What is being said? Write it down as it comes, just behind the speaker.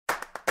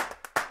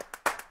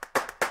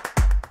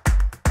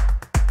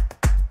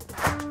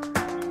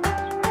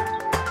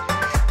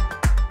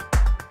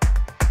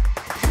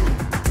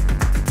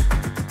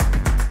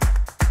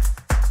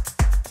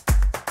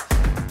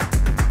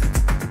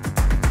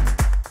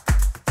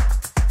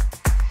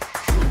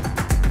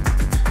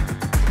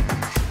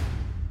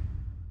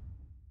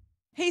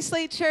Hey,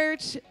 Slate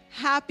Church,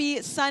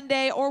 happy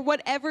Sunday, or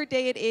whatever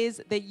day it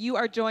is that you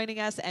are joining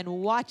us and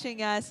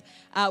watching us.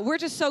 We're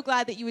just so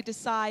glad that you would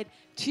decide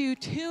to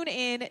tune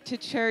in to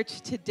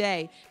church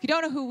today. If you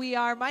don't know who we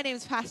are, my name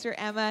is Pastor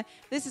Emma.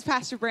 This is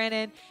Pastor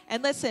Brandon.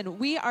 And listen,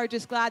 we are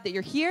just glad that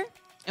you're here,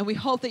 and we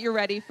hope that you're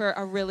ready for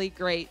a really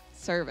great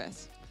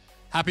service.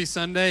 Happy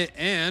Sunday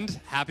and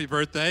happy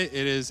birthday. It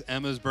is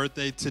Emma's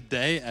birthday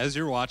today as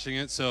you're watching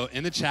it. So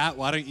in the chat,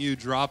 why don't you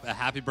drop a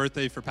happy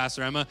birthday for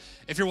Pastor Emma?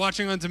 If you're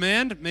watching on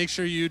demand, make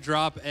sure you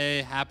drop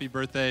a happy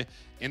birthday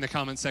in the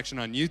comment section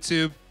on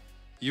YouTube.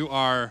 You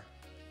are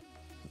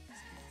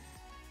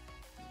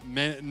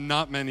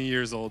not many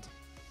years old.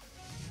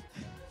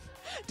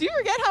 Do you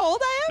forget how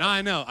old I am? No,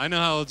 I know. I know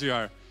how old you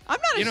are. I'm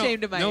not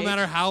ashamed of my age. No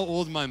matter how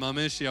old my mom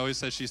is, she always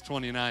says she's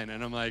 29,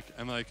 and I'm like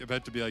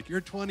about to be like,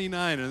 you're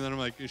 29, and then I'm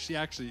like, she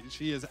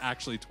is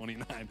actually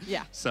 29.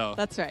 Yeah. So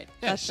that's right.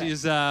 Yeah, that's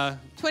she's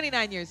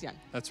 29 years young.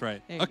 That's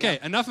right. There you Okay,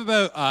 go. enough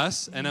about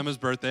us and Emma's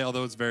birthday,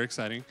 although it's very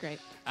exciting. Great.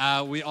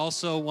 We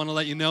also want to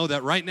let you know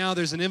that right now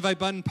there's an invite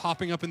button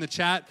popping up in the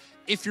chat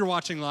if you're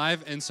watching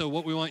live, and so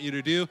what we want you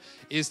to do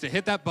is to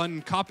hit that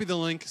button, copy the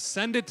link,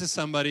 send it to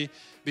somebody,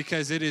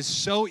 because it is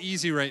so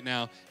easy right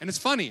now. And it's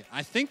funny,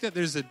 I think that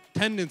there's a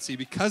tendency,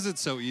 because it's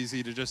so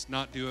easy, to just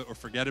not do it or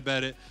forget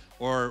about it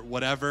or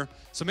whatever.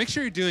 So make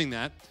sure you're doing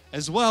that.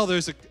 As well,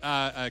 there's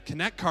a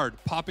Connect card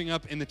popping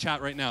up in the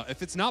chat right now.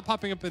 If it's not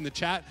popping up in the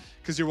chat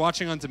because you're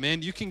watching on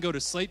demand, you can go to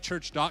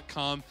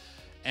slatechurch.com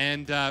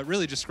and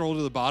really just scroll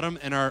to the bottom,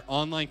 and our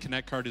online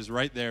Connect card is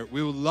right there.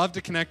 We would love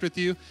to connect with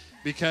you,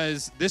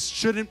 because this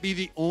shouldn't be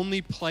the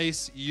only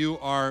place you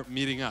are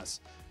meeting us.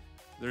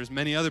 There's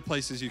many other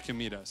places you can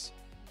meet us.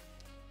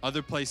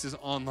 Other places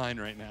online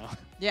right now.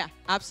 Yeah,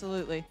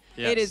 absolutely.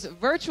 Yes. It is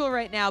virtual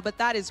right now, but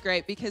that is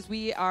great because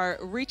we are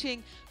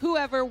reaching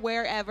whoever,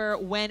 wherever,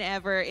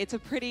 whenever. It's a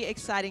pretty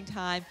exciting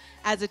time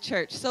as a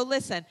church. So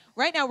listen,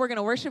 right now we're going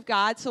to worship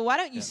God. So why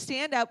don't you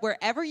stand up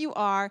wherever you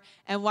are,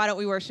 and why don't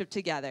we worship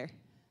together?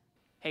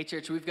 Hey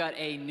church, we've got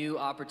a new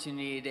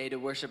opportunity today to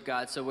worship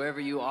God. So wherever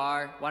you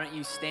are, why don't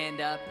you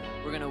stand up?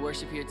 We're going to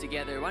worship here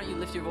together. Why don't you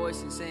lift your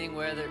voice and sing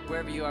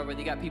wherever you are, whether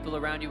you got people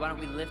around you. Why don't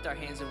we lift our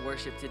hands and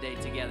worship today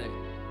together?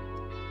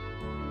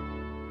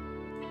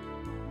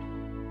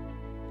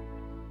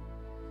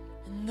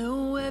 And the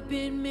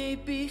weapon may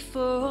be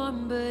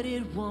formed, but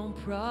it won't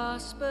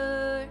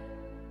prosper.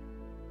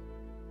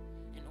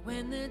 And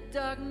when the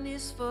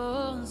darkness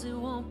falls, it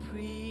won't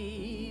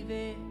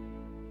prevail.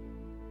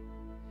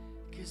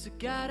 'Cause the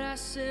God I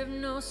serve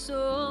knows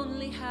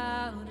only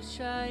how to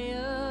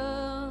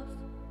triumph.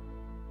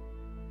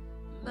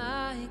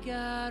 My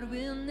God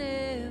will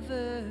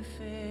never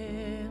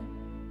fail.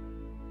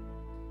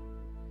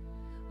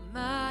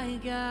 My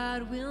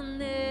God will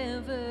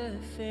never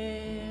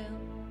fail.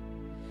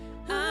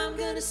 I'm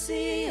gonna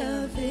see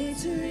a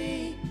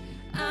victory.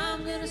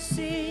 I'm gonna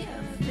see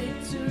a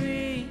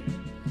victory.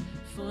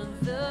 For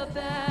the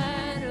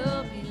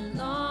battle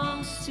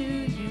belongs to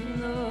you,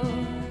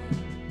 Lord.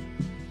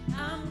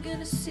 I'm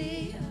gonna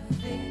see a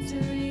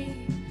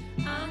victory.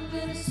 I'm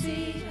gonna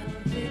see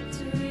a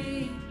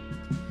victory.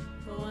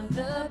 For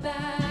the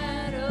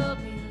battle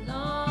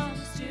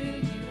belongs to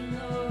you,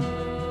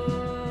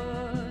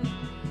 Lord.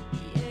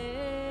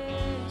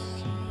 Yes,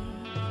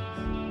 Jesus.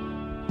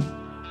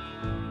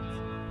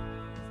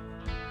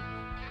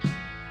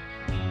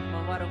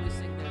 Well, why don't we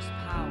sing There's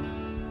Power?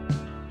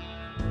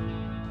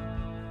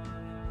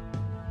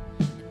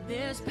 And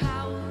there's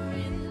power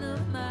in the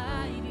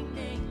mighty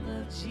name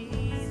of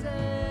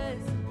Jesus.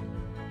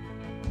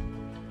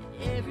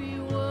 Every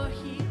war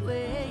he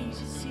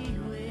wages, he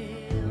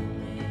will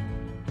win.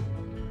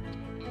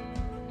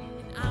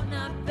 And I'm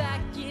not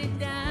backing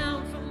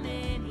down from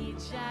any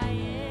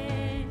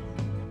giant,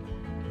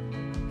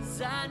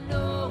 'cause I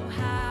know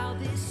how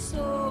this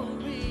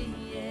story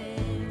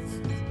ends.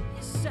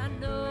 Yes, I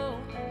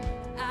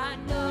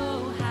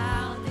know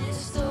how this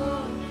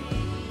story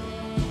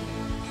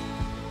ends.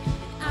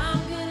 And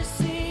I'm gonna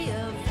see a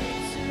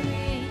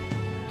victory.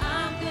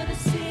 I'm gonna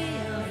see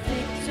a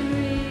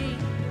victory.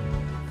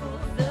 For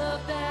the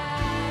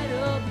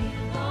battle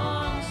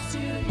belongs to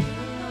you,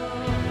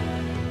 Lord.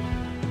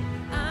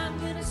 I'm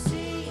gonna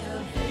see a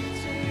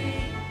victory.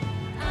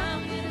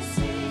 I'm gonna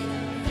see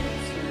a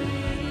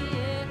victory.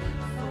 Yeah.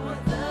 For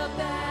the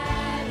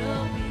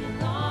battle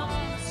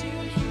belongs to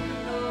you,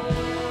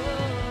 Lord.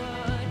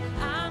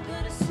 I'm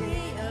gonna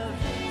see a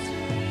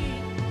victory.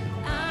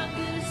 I'm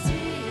gonna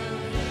see a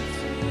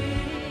victory.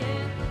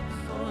 Yeah.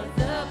 For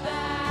the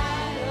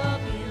battle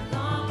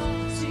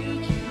belongs to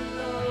you,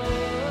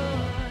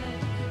 Lord.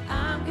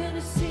 I'm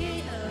gonna see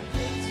a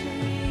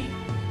victory.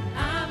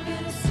 I'm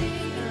gonna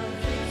see a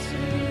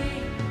victory.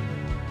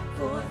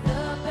 For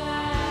the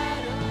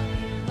battle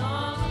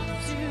belongs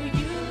to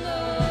you,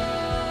 Lord.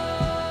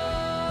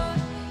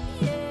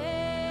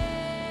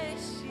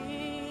 Yes,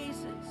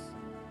 Jesus.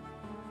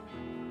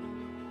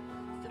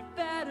 The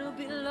battle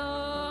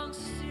belongs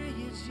to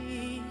you,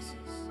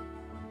 Jesus.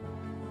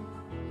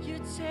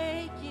 You're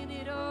taking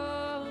it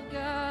all,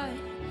 God.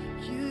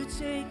 You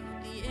take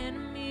what the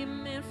enemy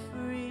meant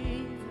for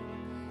evil.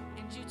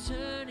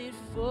 turn it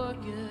for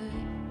good.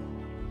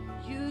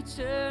 You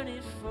turn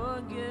it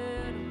for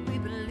good. We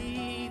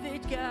believe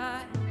it,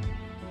 God.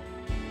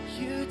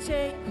 You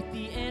take what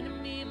the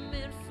enemy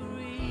meant for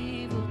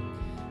evil,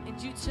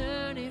 and you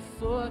turn it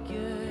for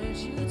good.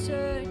 You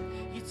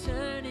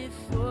turn it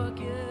for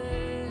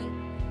good.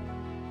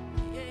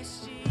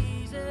 Yes,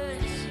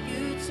 Jesus,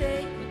 you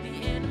take what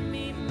the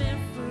enemy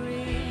meant for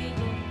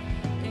evil,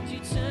 and you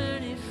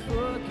turn it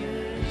for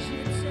good.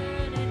 You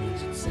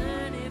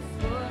turn it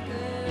for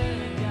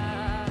good,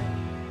 God.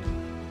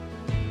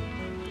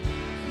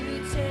 You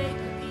take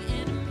what the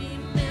enemy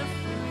meant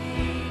for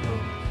evil,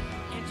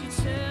 and you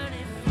turn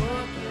it for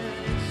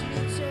good.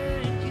 You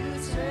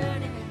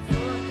turn it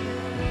for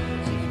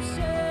good. You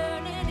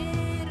turning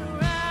it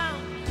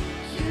around.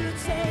 You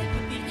take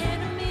what the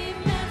enemy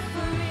meant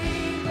for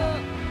evil,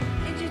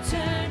 and you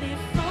turn it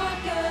for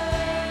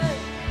good.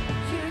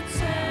 You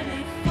turn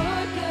it for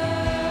good.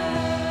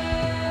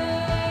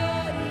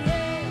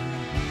 Yeah.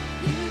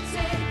 You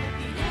take what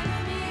the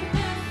enemy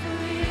meant for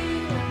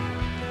evil,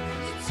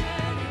 and you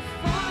turn it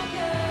for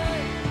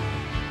good.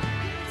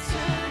 You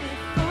turn it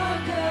for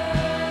good.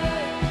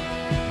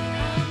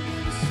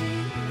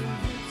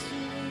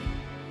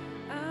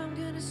 I'm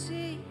gonna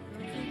see a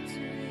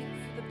victory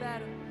for the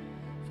battle,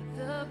 for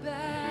the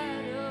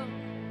battle.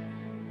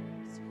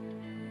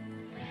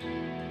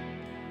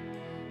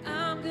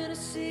 I'm gonna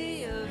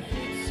see a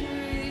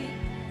victory.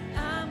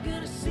 I'm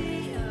gonna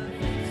see a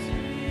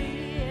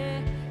victory,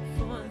 yeah.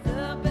 For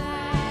the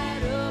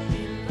battle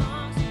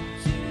belongs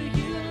to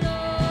you,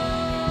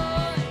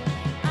 Lord.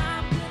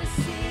 I'm gonna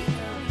see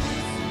a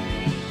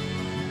victory.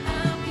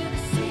 I'm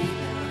gonna see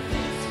a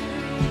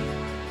victory.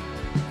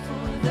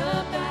 For the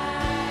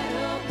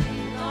battle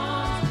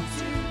belongs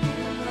to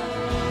you,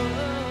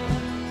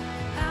 Lord.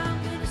 I'm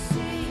gonna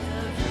see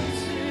a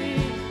victory.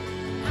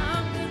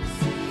 I'm gonna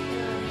see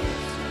a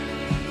victory.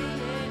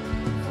 Yeah.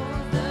 For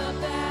the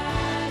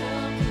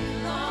battle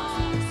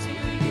belongs to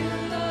you,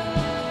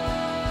 Lord.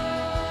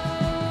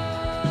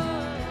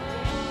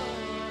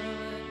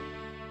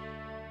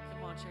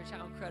 Come on, church,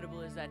 how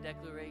incredible is that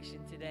declaration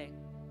today?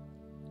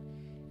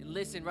 And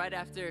listen, right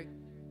after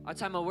our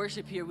time of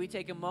worship here, we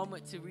take a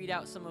moment to read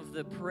out some of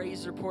the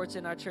praise reports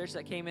in our church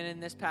that came in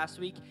this past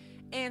week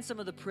and some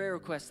of the prayer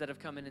requests that have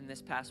come in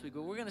this past week.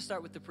 But we're going to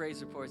start with the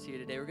praise reports here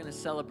today. We're going to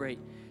celebrate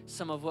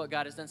some of what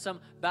God has done, some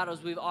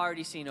battles we've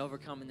already seen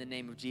overcome in the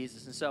name of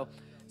Jesus. And so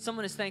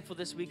someone is thankful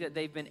this week that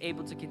they've been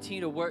able to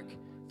continue to work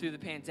through the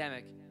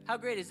pandemic. How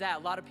great is that?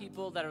 A lot of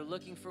people that are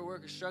looking for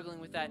work are struggling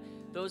with that.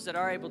 Those that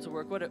are able to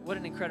work, what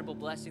an incredible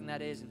blessing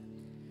that is. And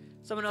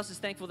someone else is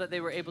thankful that they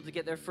were able to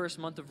get their first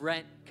month of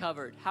rent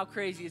covered. How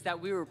crazy is that?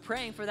 We were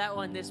praying for that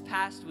one this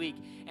past week,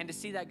 and to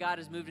see that God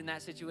has moved in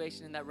that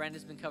situation and that rent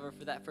has been covered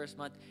for that first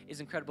month is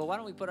incredible. Why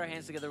don't we put our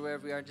hands together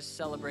wherever we are and just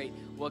celebrate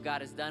what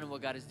God has done and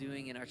what God is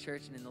doing in our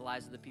church and in the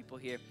lives of the people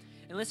here.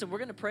 And listen, we're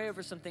going to pray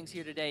over some things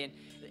here today. And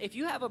if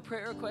you have a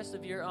prayer request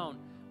of your own,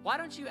 why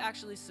don't you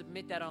actually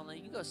submit that online?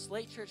 You can go to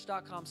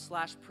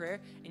slatechurch.com/prayer,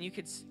 and you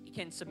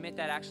can submit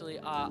that actually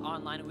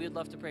online. And we would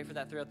love to pray for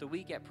that throughout the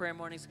week at prayer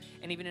mornings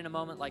and even in a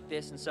moment like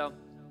this. And so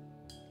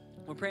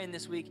we're praying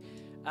this week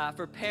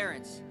for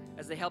parents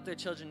as they help their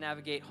children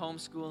navigate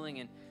homeschooling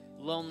and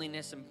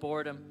loneliness and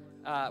boredom.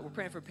 We're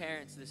praying for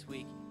parents this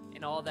week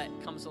and all that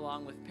comes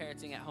along with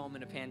parenting at home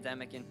in a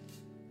pandemic. And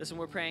listen,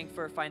 we're praying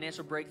for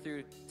financial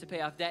breakthrough to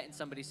pay off debt in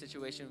somebody's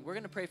situation. We're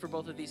going to pray for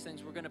both of these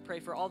things. We're going to pray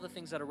for all the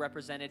things that are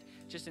represented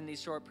just in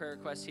these short prayer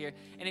requests here.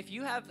 And if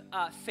you have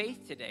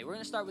faith today, we're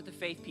going to start with the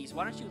faith piece.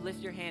 Why don't you lift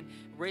your hand,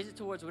 raise it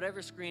towards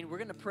whatever screen. We're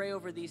going to pray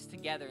over these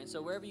together. And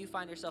so wherever you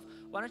find yourself,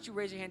 why don't you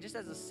raise your hand just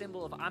as a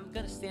symbol of I'm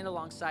going to stand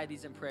alongside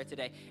these in prayer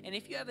today. And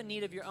if you have a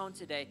need of your own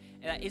today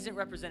that isn't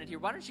represented here,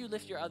 why don't you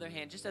lift your other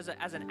hand just as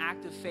an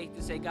act of faith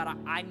to say, God,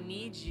 I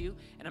need you,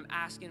 and I'm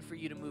asking for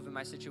you to move in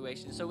my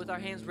situation. So with our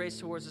hands raised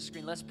towards the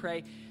screen, let's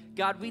pray.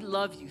 God, we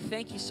love you.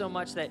 Thank you so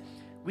much that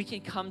we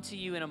can come to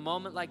you in a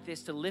moment like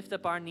this to lift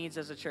up our needs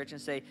as a church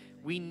and say,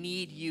 we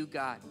need you,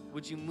 God.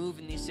 Would you move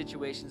in these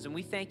situations? And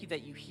we thank you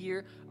that you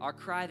hear our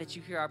cry, that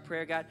you hear our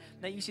prayer, God,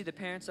 that you see the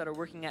parents that are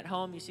working at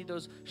home. You see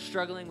those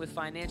struggling with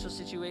financial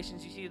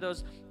situations. You see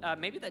those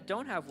maybe that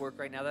don't have work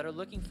right now, that are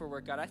looking for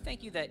work, God. I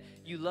thank you that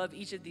you love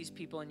each of these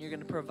people and you're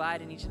going to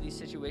provide in each of these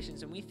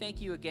situations. And we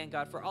thank you again,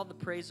 God, for all the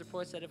praise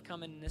reports that have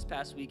come in this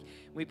past week.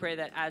 We pray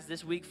that as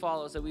this week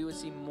follows, that we would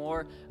see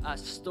more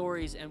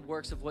stories and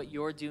works of what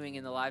you're doing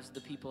in the lives of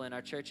the people in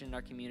our church and in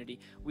our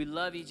community. We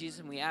love you, Jesus,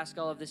 and we ask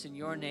all of this in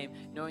your name,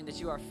 knowing that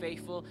you are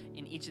faithful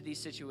in each of these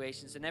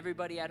situations. And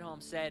everybody at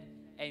home said,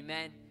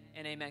 amen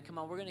and amen. Come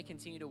on, we're going to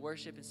continue to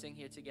worship and sing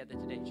here together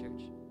today,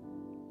 church.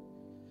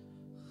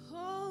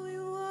 Holy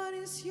One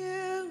is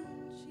you,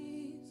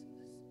 Jesus.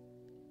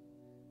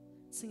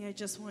 Sing, I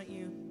just want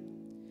you.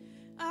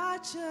 I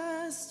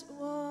just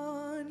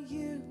want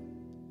you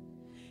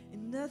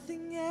and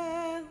nothing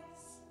else.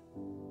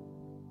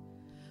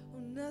 Oh,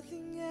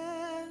 nothing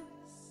else.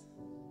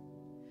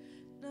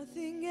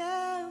 Nothing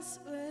else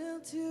will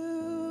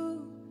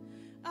do.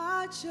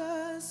 I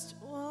just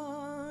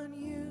want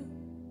you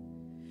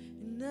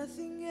and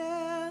nothing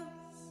else.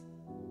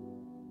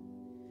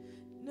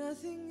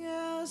 Nothing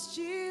else,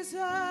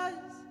 Jesus,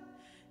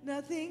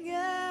 nothing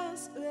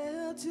else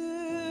will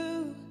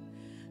do.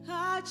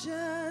 I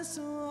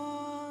just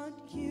want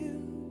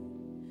you,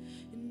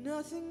 and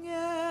nothing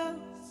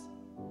else,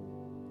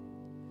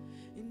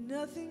 and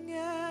nothing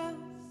else,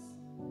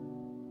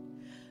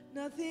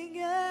 nothing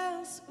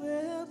else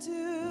will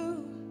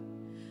do.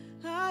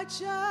 I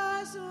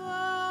just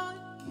want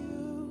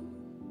you,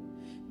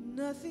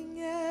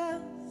 nothing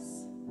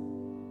else,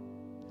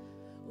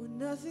 or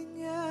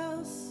nothing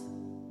else,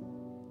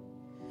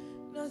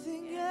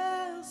 nothing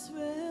else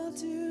will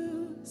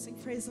do. Sing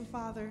praise the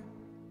Father.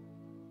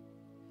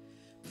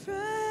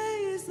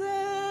 Praise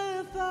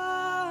the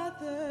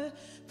Father,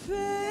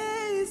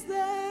 praise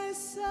the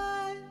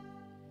Son,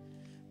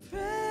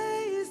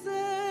 praise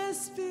the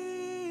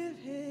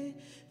Spirit,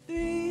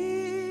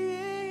 three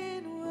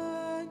in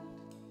one.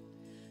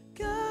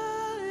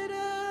 God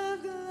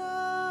of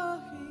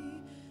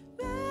glory,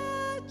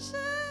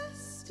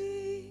 majesty,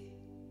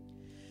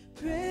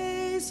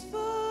 praise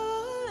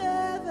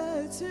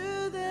forever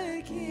to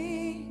the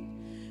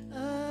King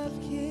of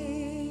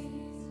Kings.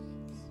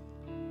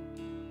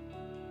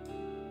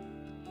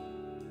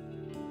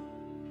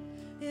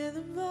 In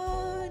the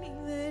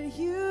morning that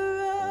you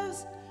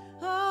rose,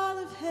 all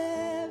of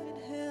heaven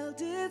held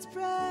its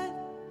breath,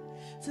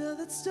 till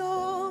that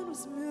stone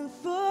was moved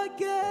for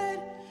good,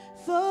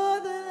 for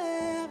the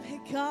Lamb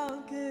had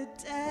conquered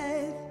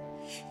death.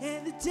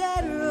 And the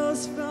dead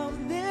rose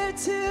from their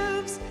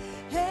tombs,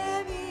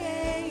 and the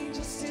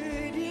angels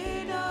stood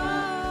in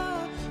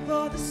awe,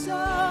 for the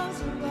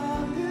souls of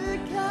all who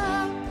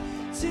come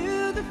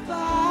to the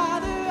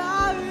Father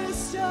are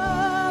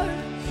restored.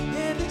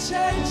 And the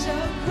church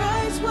of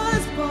Christ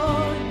was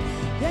born,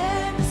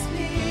 and the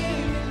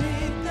Spirit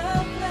lit the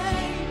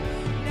flame.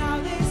 Now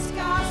this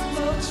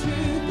gospel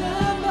truth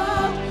of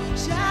all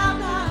shall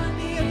not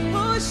live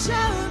or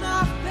shall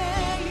not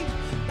fade.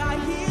 By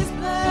His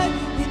blood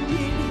and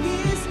in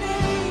His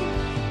name,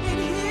 in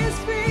His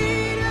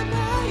freedom I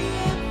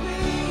am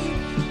free.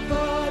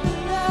 For the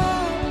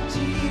love of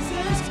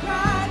Jesus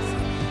Christ,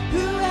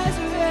 who has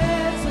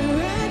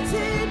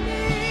resurrected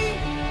me.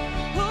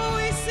 Oh,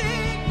 we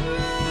sing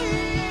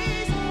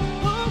praise,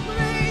 oh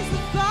praise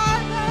the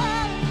Father,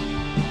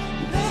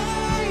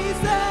 praise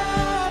the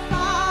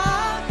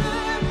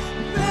Father,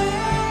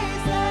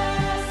 praise the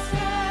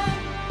Son.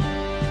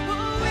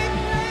 Oh, we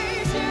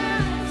praise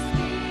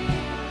You,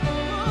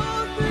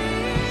 oh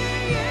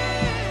three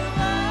in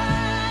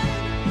one.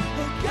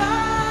 Oh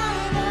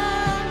God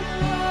of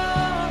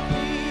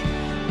glory,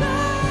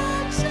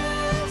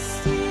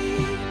 majesty,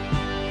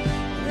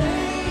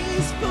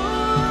 praise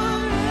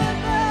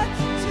forever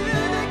to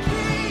the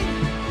King.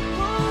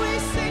 Oh, we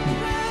sing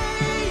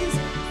praise,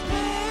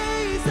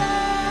 praise the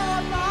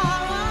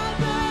Father,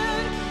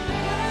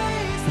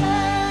 praise the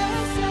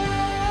Son,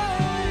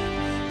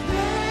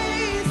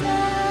 praise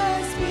the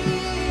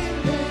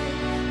Spirit,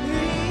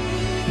 three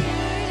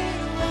in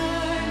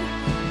one.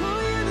 Oh,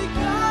 You're the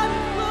God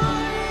of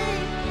glory,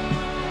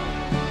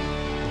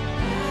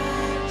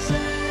 majesty,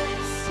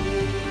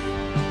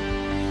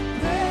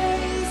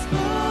 praise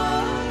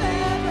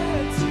forever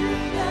to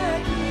the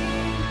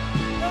King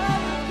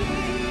of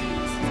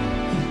Kings.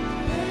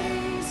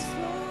 Praise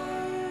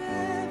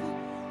forever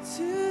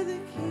to the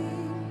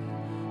King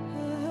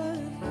of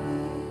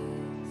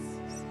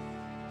Kings.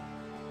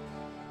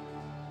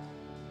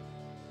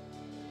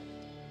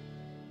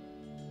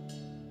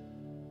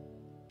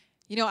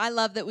 You know, I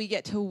love that we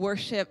get to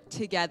worship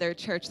together,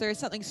 church. There is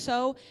something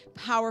so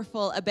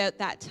powerful about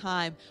that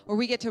time where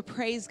we get to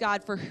praise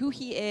God for who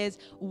He is,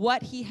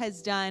 what He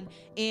has done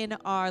in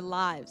our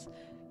lives.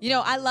 You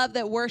know, I love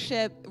that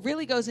worship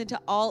really goes into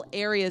all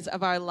areas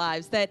of our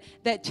lives, that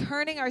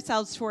turning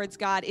ourselves towards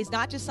God is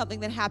not just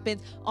something that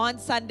happens on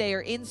Sunday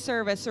or in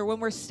service or when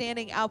we're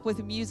standing up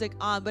with music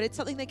on, but it's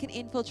something that can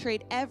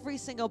infiltrate every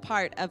single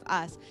part of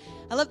us.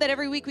 I love that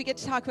every week we get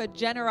to talk about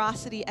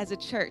generosity as a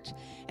church.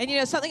 And, you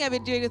know, something I've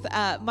been doing with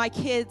my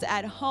kids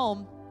at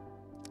home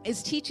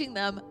is teaching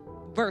them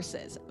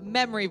verses,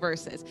 memory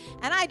verses.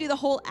 And I do the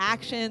whole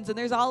actions, and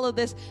there's all of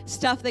this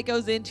stuff that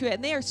goes into it,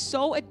 and they are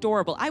so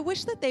adorable. I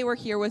wish that they were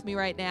here with me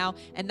right now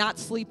and not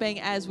sleeping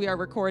as we are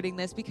recording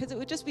this, because it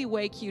would just be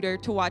way cuter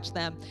to watch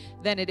them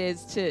than it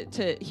is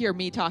to hear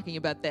me talking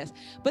about this.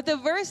 But the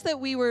verse that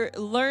we were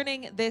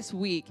learning this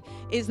week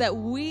is that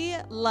we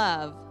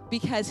love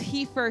because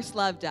He first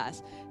loved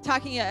us.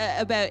 Talking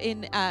about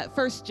in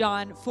 1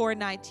 John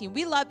 4:19.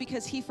 We love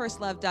because He first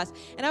loved us.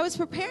 And I was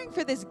preparing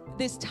for this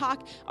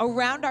talk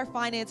around our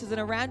finances and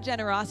around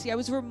generosity. I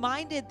was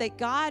reminded that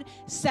God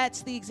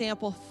sets the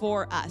example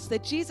for us,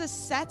 that Jesus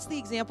sets the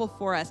example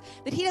for us,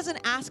 that He doesn't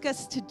ask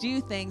us to do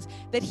things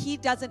that He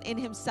doesn't in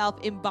Himself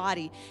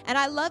embody. And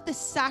I love the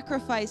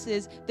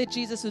sacrifices that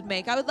Jesus would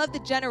make. I would love the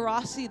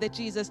generosity that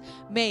Jesus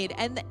made,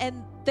 and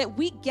that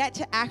we get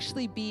to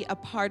actually be a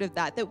part of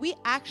that we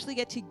actually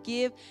get to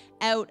give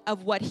out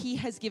of what he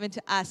has given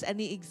to us and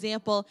the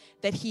example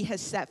that he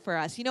has set for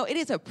us. You know, it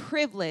is a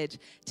privilege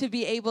to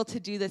be able to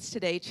do this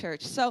today,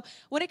 church. So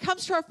when it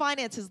comes to our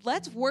finances,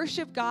 let's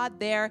worship God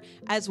there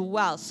as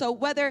well. So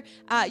whether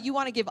you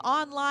want to give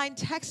online,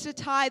 text a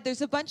tithe,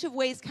 there's a bunch of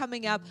ways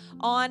coming up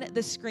on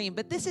the screen,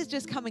 but this is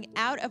just coming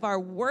out of our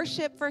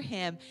worship for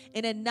him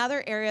in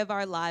another area of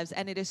our lives,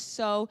 and it is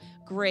so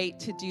great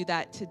to do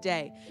that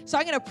today. So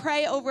I'm going to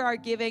pray over our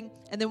giving,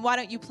 and then why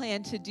don't you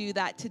plan to do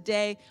that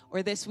today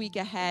or this week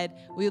ahead?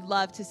 We would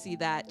love to see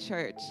that,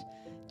 church.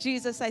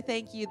 Jesus, I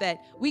thank you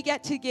that we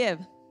get to give.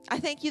 I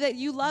thank you that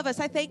you love us.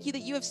 I thank you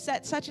that you have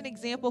set such an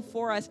example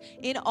for us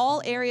in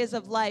all areas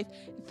of life,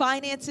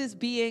 finances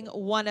being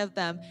one of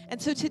them.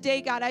 And so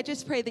today, God, I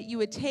just pray that you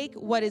would take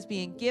what is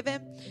being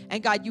given,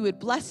 and God, you would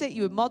bless it,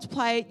 you would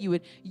multiply it, you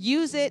would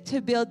use it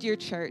to build your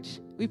church.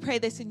 We pray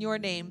this in your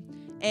name.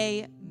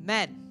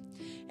 Amen.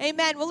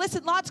 Amen. Well,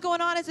 listen, lots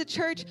going on as a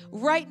church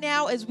right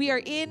now as we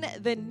are in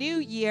the new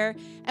year.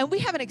 And we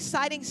have an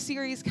exciting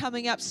series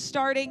coming up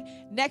starting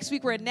next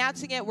week. We're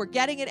announcing it. We're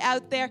getting it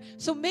out there.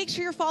 So make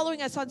sure you're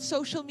following us on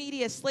social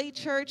media, Slate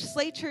Church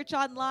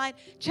Online.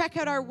 Check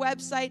out our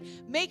website.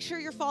 Make sure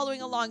you're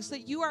following along so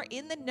that you are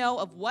in the know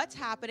of what's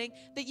happening,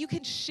 that you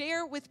can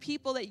share with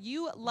people that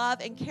you love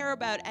and care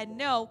about and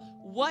know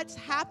what's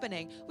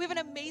happening. We have an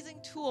amazing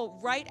tool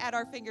right at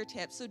our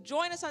fingertips. So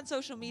join us on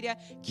social media.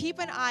 Keep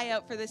an eye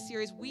out for this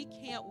series. We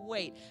can't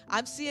wait.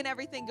 I'm seeing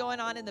everything going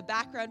on in the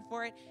background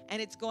for it,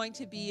 and it's going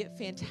to be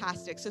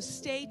fantastic. So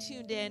stay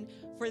tuned in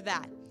for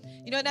that.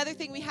 You know, another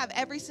thing we have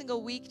every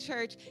single week,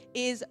 church,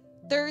 is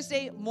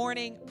Thursday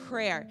morning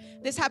prayer.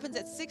 This happens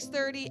at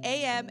 6:30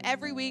 a.m.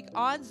 every week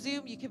on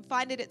Zoom. You can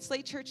find it at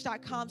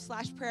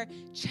slatechurch.com/prayer.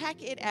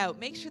 Check it out.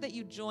 Make sure that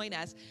you join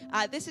us.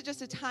 This is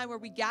just a time where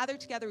we gather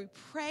together, we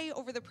pray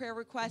over the prayer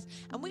requests,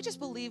 and we just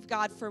believe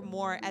God for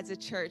more as a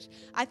church.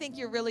 I think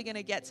you're really going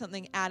to get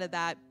something out of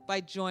that by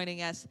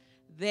joining us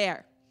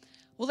there.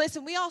 Well,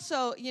 listen, we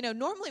also,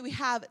 normally we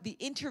have the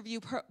interview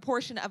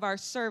portion of our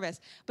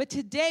service, but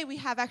today we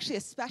have actually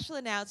a special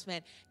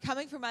announcement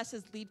coming from us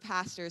as lead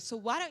pastors. So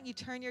why don't you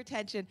turn your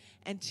attention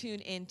and tune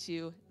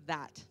into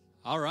that?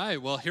 All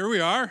right. Well, here we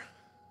are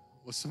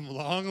with some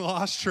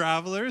long-lost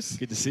travelers.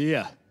 Good to see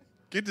you.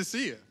 Good to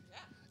see you. Yeah.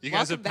 You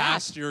guys have Welcome back.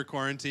 passed your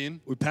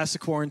quarantine. We passed the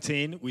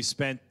quarantine. We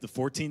spent the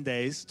 14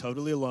 days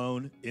totally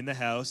alone in the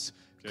house.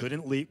 Good.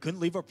 Couldn't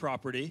leave our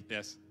property.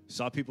 Yes.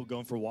 Saw people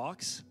going for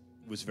walks.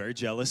 Was very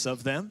jealous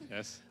of them.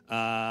 Yes.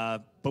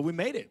 But we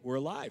made it. We're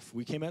alive.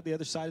 We came out the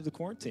other side of the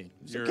quarantine.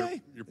 It was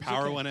okay. Your It was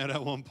power okay. went out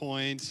at one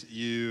point.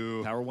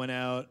 Power went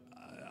out.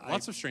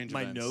 Lots of strange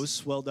My events. nose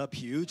swelled up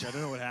huge. I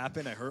don't know what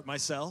happened. I hurt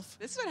myself.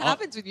 This is what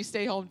happens when you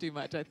stay home too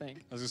much, I think.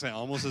 I was going to say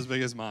almost as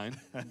big as mine,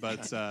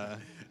 but anyway.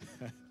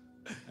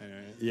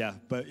 Yeah,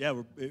 but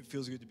yeah, it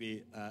feels good to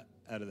be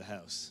out of the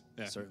house.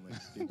 Yeah. Certainly,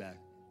 be back.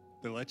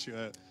 They let you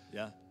out.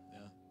 Yeah.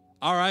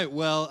 All right.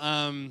 Well,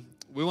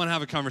 we want to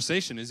have a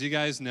conversation. As you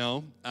guys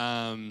know,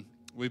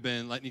 we've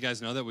been letting you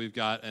guys know that we've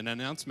got an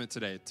announcement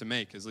today to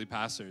make as lead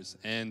pastors.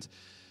 And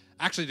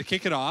actually, to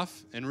kick it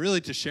off and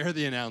really to share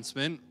the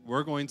announcement,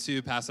 we're going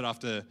to pass it off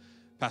to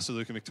Pastor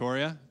Luke and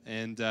Victoria,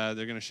 and they're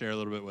going to share a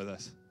little bit with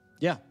us.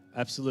 Yeah,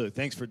 absolutely.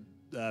 Thanks for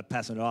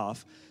passing it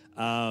off.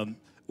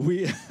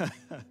 We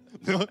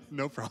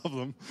No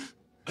problem.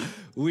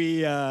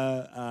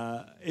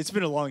 It's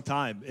been a long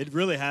time. It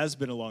really has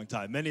been a long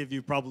time. Many of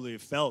you probably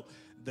have felt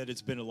that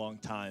it's been a long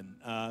time.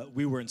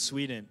 We were in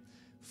Sweden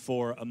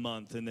for a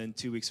month and then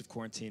 2 weeks of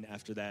quarantine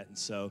after that. And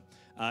so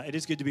it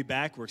is good to be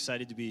back. We're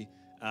excited to be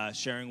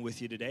sharing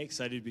with you today,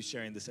 excited to be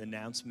sharing this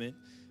announcement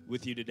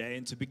with you today.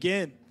 And to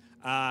begin,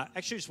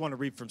 actually I just want to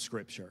read from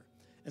Scripture.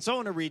 And so I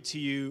want to read to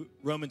you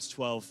Romans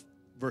 12,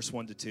 verse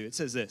 1 to 2. It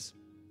says this.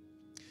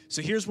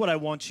 So here's what I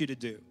want you to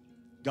do,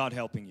 God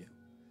helping you.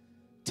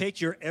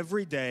 Take your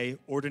everyday,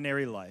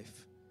 ordinary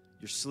life,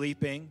 your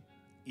sleeping,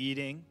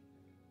 eating,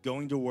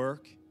 going to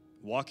work,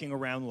 walking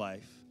around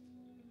life,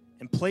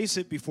 and place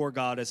it before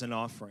God as an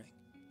offering.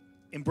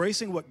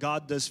 Embracing what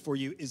God does for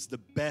you is the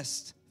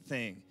best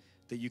thing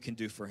that you can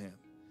do for Him.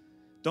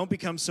 Don't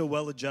become so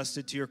well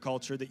adjusted to your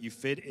culture that you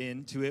fit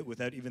into it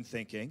without even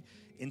thinking.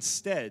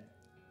 Instead,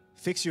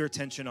 fix your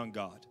attention on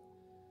God.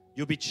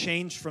 You'll be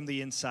changed from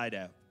the inside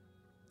out.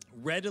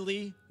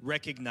 Readily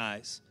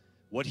recognize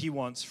what He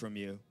wants from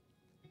you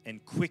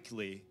and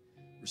quickly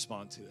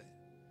respond to it.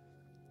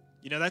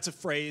 You know, that's a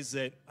phrase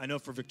that I know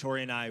for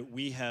Victoria and I,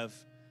 we have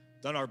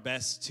done our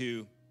best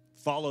to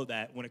follow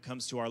that when it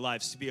comes to our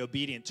lives, to be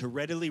obedient, to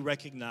readily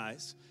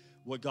recognize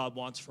what God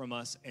wants from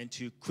us and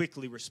to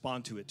quickly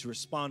respond to it, to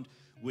respond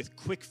with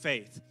quick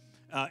faith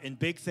in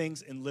big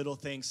things, in little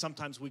things.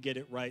 Sometimes we get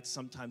it right,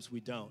 sometimes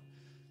we don't.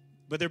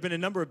 But there have been a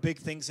number of big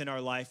things in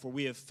our life where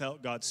we have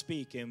felt God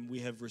speak and we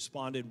have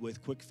responded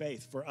with quick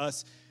faith. For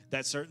us,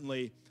 that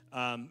certainly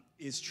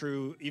is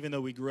true, even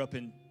though we grew up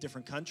in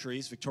different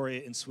countries,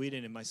 Victoria in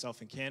Sweden and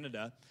myself in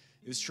Canada.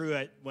 It was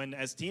true when,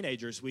 as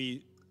teenagers,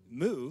 we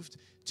moved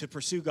to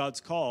pursue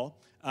God's call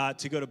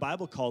to go to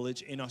Bible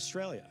college in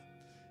Australia.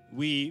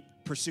 We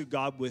pursued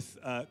God with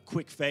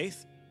quick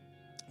faith.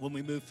 when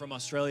we moved from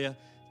Australia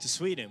to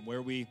Sweden,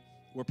 where we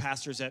were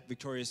pastors at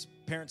Victoria's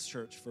Parents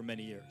Church for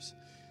many years.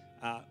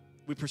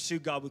 We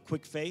pursued God with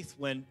quick faith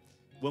when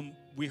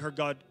we heard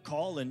God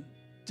call and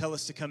tell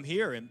us to come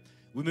here, and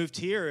we moved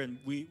here, and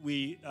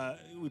we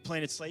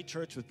planted Slate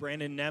Church with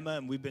Brandon and Emma,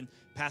 and we've been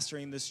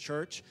pastoring this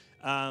church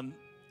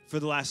for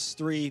the last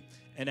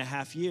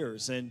 3.5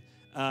 years, and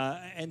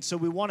so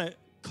we want to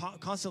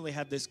constantly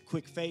have this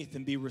quick faith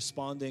and be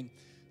responding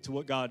to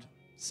what God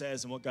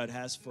says and what God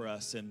has for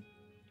us. And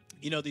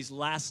these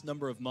last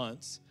number of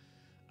months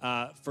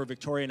for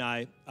Victoria and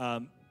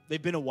I,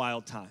 they've been a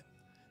wild time.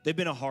 They've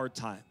been a hard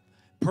time.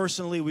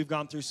 Personally, we've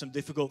gone through some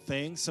difficult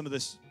things, some of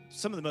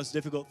the most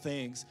difficult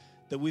things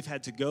that we've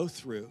had to go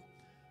through,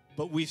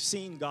 but we've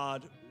seen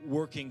God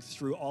working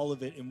through all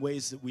of it in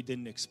ways that we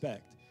didn't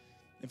expect.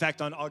 In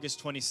fact, on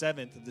August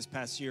 27th of this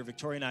past year,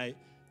 Victoria and I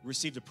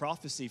received a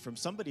prophecy from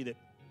somebody that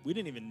we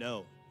didn't even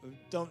know,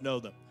 don't know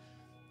them.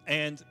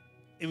 And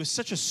it was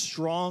such a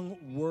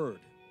strong word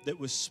that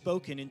was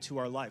spoken into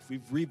our life.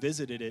 We've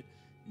revisited it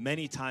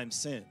many times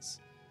since.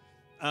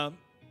 But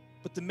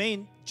the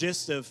main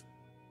gist of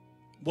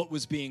what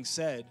was being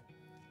said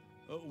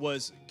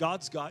was,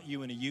 God's got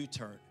you in a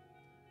U-turn.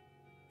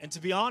 And to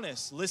be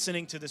honest,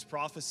 listening to this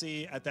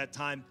prophecy at that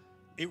time,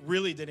 it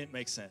really didn't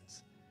make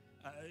sense.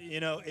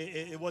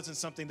 It wasn't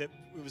something that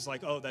it was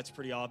like, oh, that's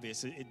pretty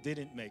obvious. It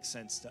didn't make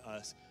sense to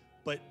us.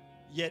 But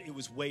yet it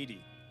was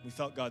weighty. We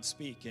felt God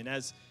speak. And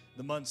as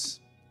the months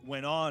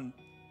went on,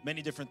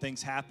 many different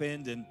things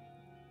happened.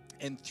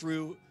 And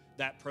through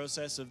that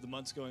process of the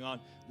months going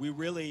on, we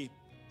really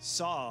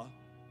saw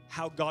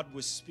how God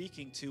was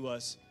speaking to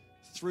us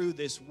through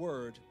this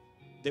word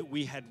that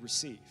we had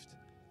received.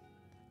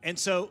 And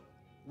so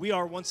we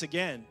are once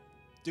again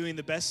doing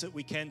the best that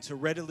we can to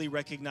readily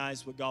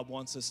recognize what God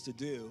wants us to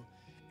do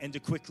and to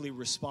quickly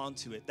respond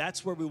to it.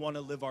 That's where we want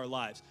to live our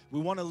lives. We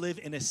want to live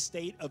in a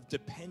state of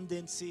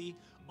dependency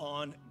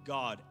on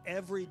God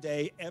every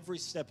day, every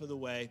step of the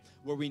way,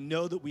 where we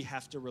know that we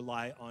have to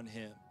rely on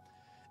Him.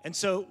 And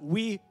so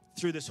we,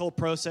 through this whole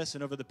process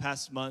and over the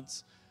past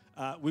months,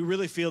 we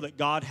really feel that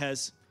God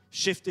has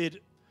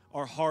shifted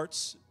our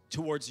hearts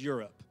towards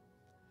Europe.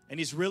 And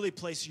He's really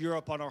placed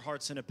Europe on our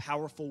hearts in a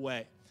powerful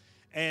way.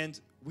 And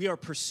we are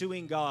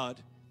pursuing God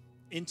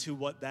into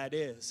what that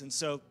is. And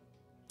so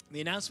the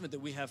announcement that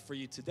we have for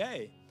you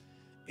today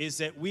is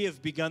that we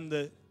have begun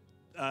the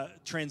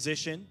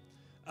transition,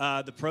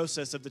 the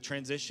process of the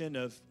transition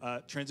of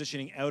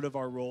transitioning out of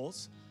our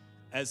roles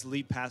as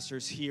lead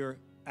pastors here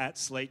at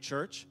Slate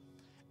Church.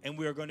 And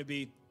we are going to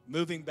be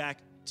moving back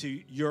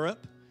to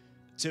Europe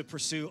to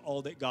pursue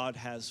all that God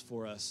has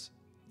for us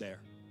there.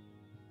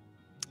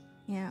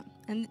 Yeah,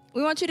 and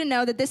we want you to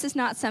know that this is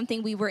not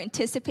something we were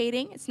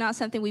anticipating. It's not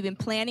something we've been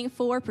planning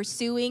for,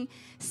 pursuing,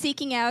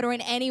 seeking out, or in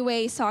any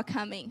way saw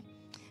coming.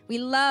 We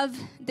love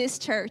this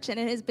church, and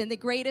it has been the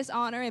greatest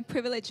honor and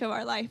privilege of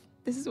our life.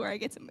 This is where I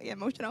get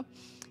emotional.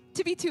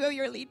 To be two of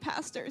your lead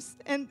pastors.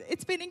 And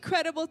it's been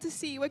incredible to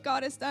see what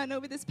God has done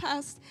over this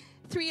past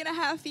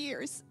 3.5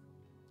 years.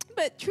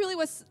 But truly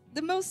what's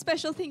the most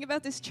special thing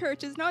about this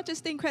church is not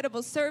just the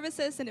incredible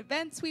services and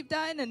events we've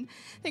done and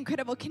the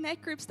incredible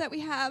connect groups that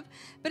we have,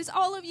 but it's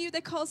all of you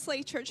that call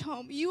Slate Church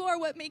home. You are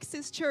what makes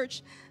this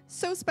church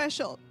so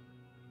special.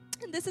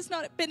 And this has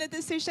not been a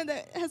decision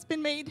that has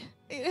been made.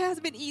 It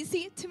hasn't been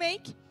easy to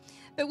make,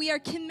 but we are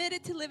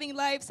committed to living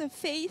lives of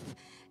faith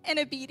and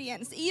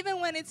obedience,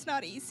 even when it's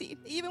not easy,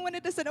 even when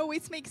it doesn't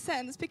always make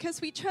sense,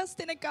 because we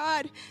trust in a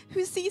God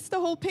who sees the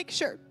whole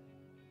picture.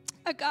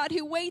 A God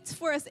who waits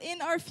for us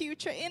in our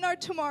future, in our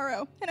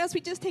tomorrow. And as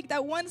we just take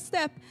that one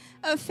step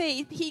of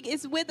faith, He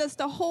is with us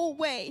the whole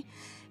way.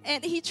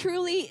 And He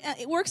truly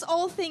works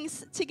all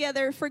things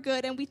together for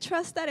good. And we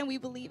trust that and we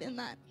believe in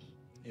that.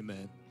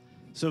 Amen.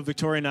 So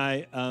Victoria and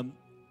I,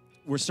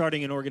 we're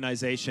starting an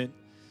organization.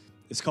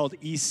 It's called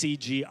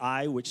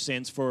ECGI, which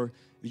stands for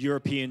the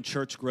European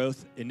Church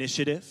Growth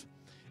Initiative.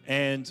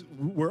 And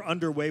we're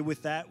underway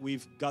with that.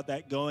 We've got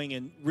that going.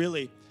 And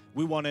really,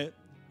 we want to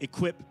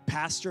equip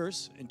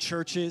pastors and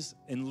churches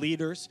and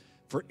leaders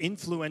for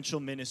influential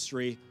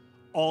ministry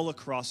all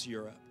across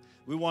Europe.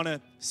 We want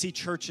to see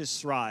churches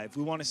thrive.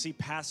 We want to see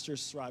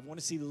pastors thrive. We want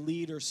to see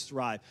leaders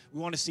thrive. We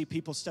want to see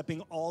people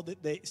stepping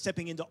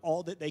into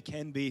all that they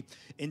can be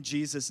in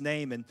Jesus'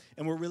 name. And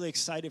we're really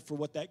excited for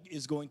what that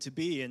is going to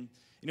be. And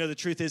the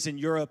truth is, in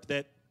Europe,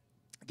 that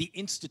the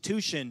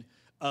institution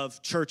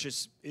of church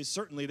is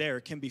certainly there.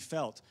 It can be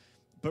felt.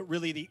 But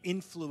really the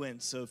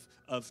influence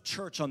of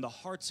church on the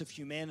hearts of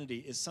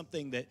humanity is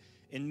something that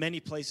in many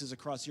places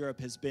across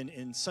Europe has been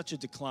in such a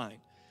decline.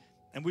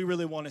 And we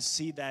really want to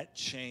see that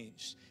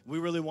changed. We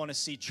really want to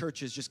see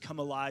churches just come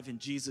alive in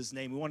Jesus'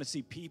 name. We want to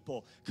see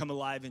people come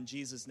alive in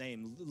Jesus'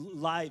 name.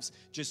 Lives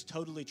just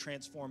totally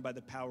transformed by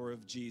the power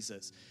of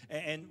Jesus.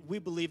 And we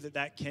believe that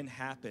that can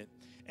happen.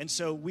 And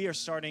so we are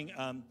starting,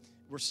 an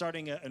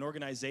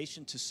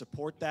organization to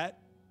support that.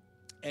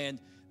 And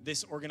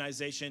this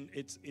organization,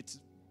 it's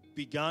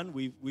begun.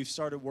 We've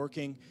started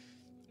working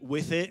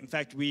with it. In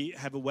fact, we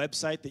have a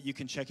website that you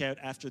can check out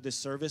after this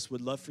service.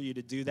 Would love for you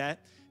to do that.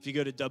 If you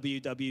go to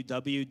www.ecgi.se,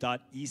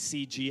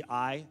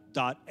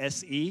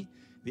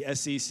 the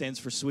SE stands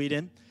for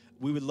Sweden.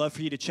 We would love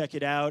for you to check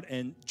it out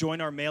and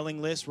join our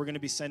mailing list. We're going to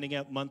be sending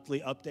out monthly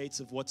updates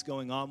of what's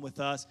going on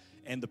with us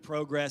and the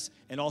progress,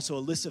 and also a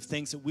list of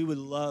things that we would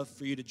love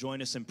for you to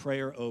join us in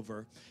prayer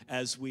over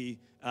as we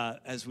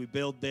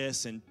build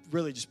this, and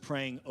really just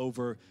praying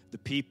over the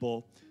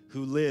people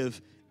who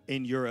live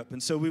in Europe.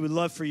 And so we would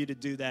love for you to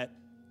do that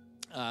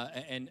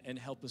and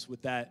help us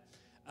with that.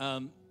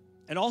 And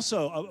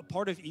also a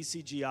part of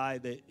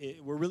ECGI that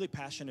we're really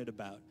passionate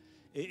about.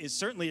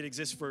 Certainly it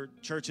exists for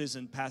churches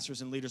and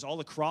pastors and leaders all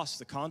across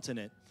the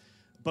continent,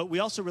 but we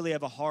also really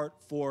have a heart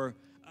for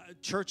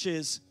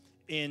churches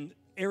in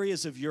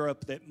areas of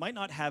Europe that might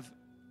not have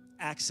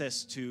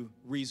access to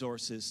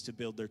resources to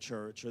build their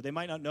church, or they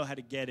might not know how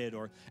to get it,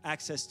 or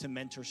access to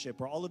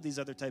mentorship, or all of these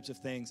other types of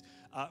things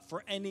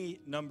for any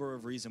number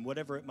of reasons,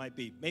 whatever it might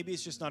be. Maybe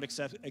it's just not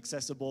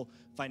accessible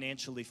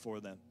financially for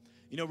them.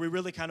 You know, we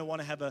really kind of want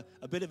to have a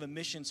bit of a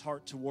missions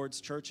heart towards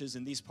churches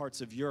in these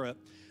parts of Europe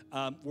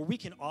where we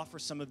can offer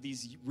some of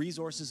these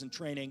resources and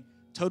training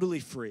totally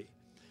free.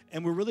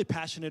 And we're really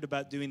passionate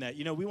about doing that.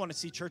 You know, we want to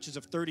see churches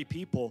of 30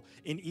 people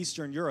in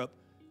Eastern Europe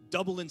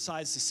double in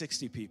size to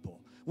 60 people.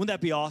 Wouldn't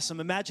that be awesome?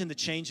 Imagine the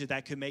change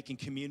that could make in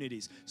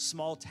communities,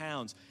 small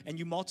towns, and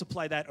you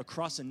multiply that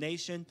across a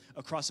nation,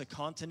 across a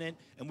continent,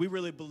 and we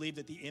really believe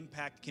that the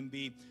impact can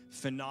be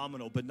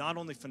phenomenal. But not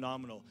only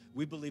phenomenal,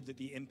 we believe that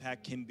the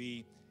impact can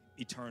be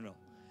eternal.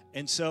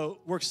 And so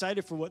we're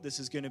excited for what this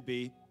is going to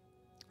be.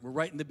 We're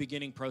right in the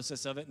beginning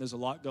process of it, and there's a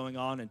lot going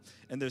on,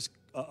 and there's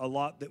a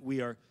lot that we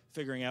are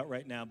figuring out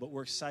right now, but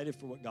we're excited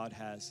for what God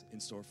has in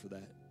store for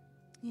that.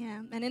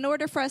 Yeah, and in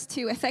order for us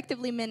to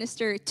effectively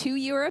minister to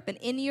Europe and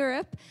in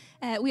Europe,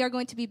 we are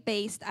going to be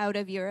based out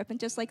of Europe. And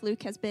just like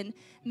Luke has been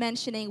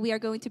mentioning, we are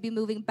going to be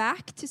moving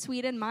back to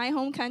Sweden, my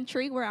home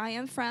country, where I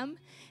am from.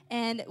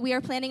 And we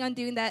are planning on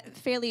doing that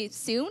fairly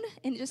soon,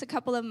 in just a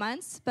couple of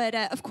months. But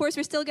of course,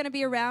 we're still going to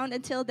be around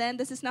until then.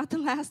 This is not the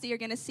last that you're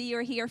going to see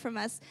or hear from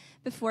us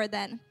before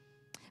then.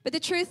 But the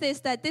truth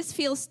is that this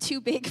feels too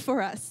big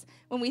for us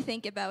when we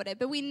think about it.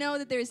 But we know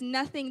that there is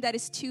nothing that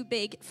is too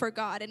big for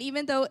God. And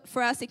even though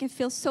for us it can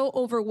feel so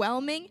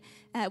overwhelming,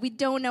 we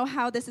don't know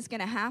how this is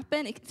going to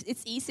happen.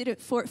 It's easy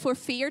for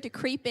fear to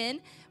creep in.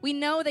 We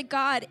know that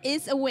God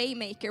is a way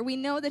maker. We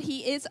know that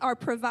He is our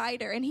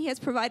provider, and He has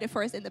provided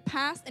for us in the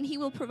past, and He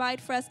will provide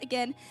for us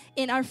again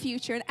in our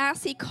future. And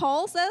as He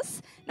calls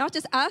us, not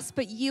just us,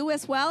 but you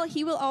as well,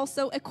 He will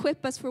also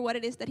equip us for what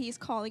it is that He is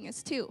calling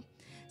us to.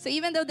 So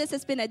even though this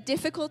has been a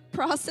difficult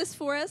process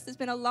for us, there's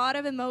been a lot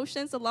of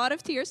emotions, a lot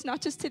of tears,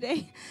 not just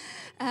today,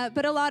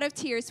 but a lot of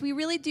tears. We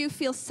really do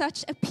feel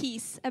such a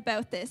peace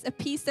about this, a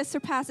peace that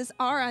surpasses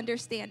our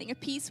understanding, a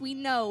peace we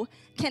know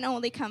can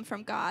only come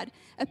from God,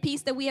 a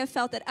peace that we have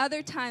felt at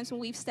other times when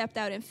we've stepped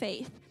out in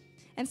faith.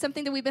 And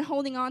something that we've been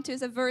holding on to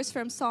is a verse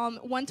from Psalm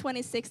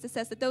 126 that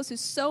says that those who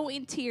sow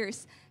in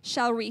tears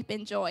shall reap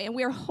in joy. And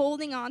we are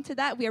holding on to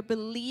that. We are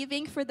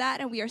believing for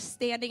that, and we are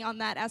standing on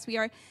that as we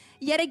are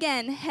yet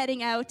again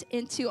heading out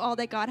into all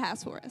that God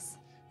has for us.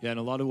 Yeah, in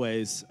a lot of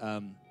ways,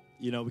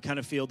 we kind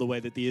of feel the way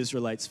that the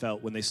Israelites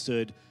felt when they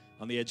stood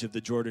on the edge of the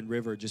Jordan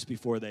River just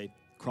before they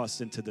crossed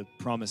into the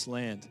promised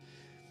land.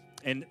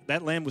 And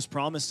that land was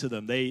promised to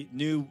them. They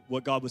knew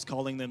what God was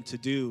calling them to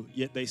do,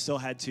 yet they still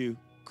had to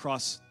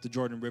cross the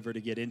Jordan River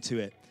to get into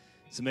it.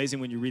 It's amazing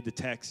when you read the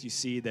text, you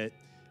see that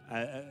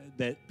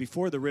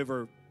before the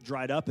river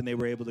dried up and they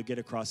were able to get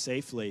across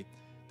safely,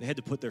 they had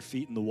to put their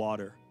feet in the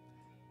water.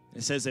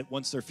 And it says that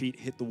once their feet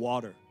hit the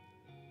water,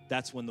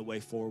 that's when the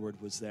way forward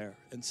was there.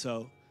 And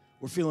so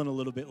we're feeling a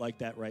little bit like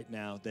that right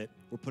now, that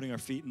we're putting our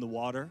feet in the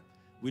water.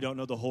 We don't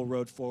know the whole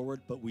road forward,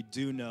 but we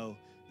do know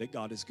that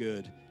God is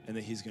good and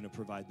that He's going to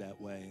provide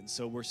that way. And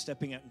so we're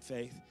stepping out in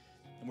faith,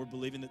 and we're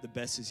believing that the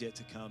best is yet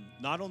to come,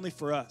 not only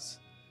for us,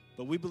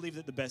 but we believe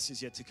that the best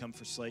is yet to come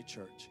for Slate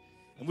Church.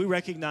 And we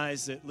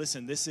recognize that,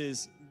 listen, this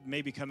is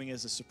maybe coming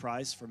as a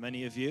surprise for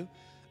many of you.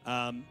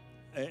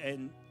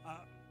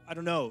 I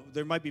don't know,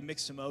 there might be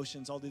mixed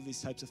emotions, all of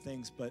these types of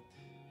things, but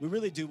we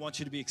really do want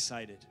you to be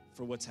excited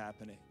for what's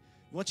happening.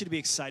 We want you to be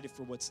excited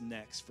for what's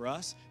next for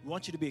us. We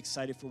want you to be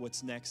excited for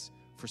what's next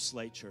for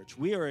Slate Church.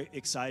 We are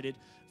excited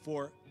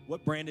for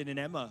what Brandon and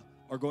Emma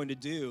are going to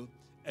do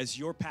as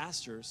your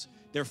pastors.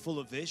 They're full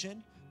of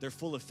vision. They're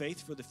full of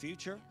faith for the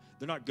future.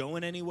 They're not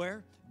going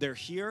anywhere. They're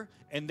here.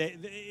 And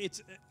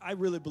I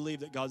really believe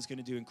that God's going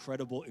to do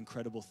incredible,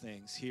 incredible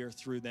things here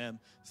through them,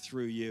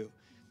 through you.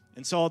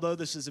 And so although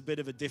this is a bit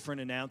of a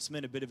different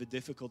announcement, a bit of a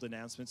difficult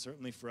announcement,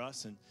 certainly for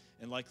us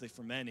and likely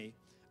for many,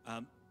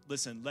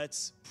 listen,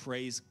 let's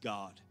praise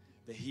God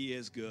that He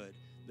is good,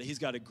 that He's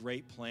got a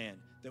great plan,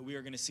 that we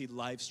are going to see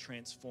lives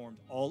transformed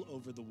all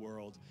over the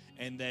world,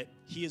 and that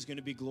He is going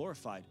to be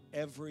glorified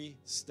every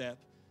step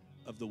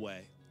of the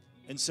way.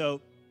 And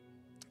so,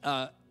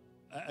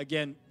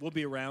 again, we'll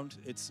be around.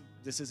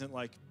 This isn't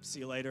like see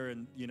you later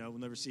and we'll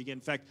never see you again.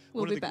 In fact,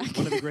 one of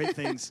the great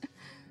things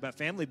about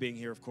family being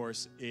here, of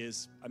course,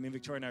 is,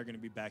 Victoria and I are going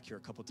to be back here a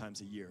couple times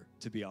a year,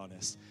 to be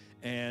honest.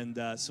 And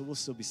so we'll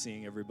still be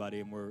seeing everybody,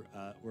 and we're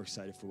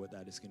excited for what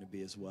that is going to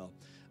be as well.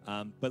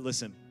 But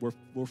listen,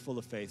 we're full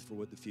of faith for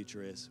what the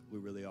future is. We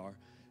really are.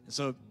 And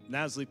so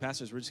now as lead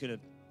pastors, we're just going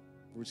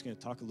to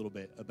talk a little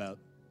bit about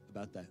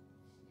that.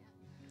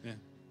 Yeah.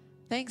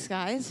 Thanks,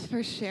 guys,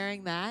 for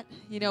sharing that.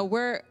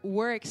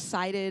 We're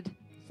excited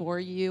for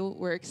you.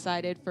 We're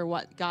excited for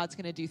what God's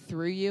going to do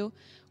through you.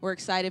 We're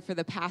excited for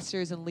the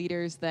pastors and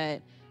leaders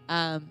that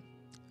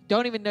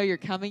don't even know you're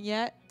coming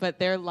yet, but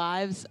their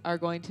lives are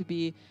going to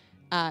be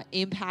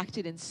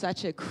impacted in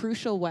such a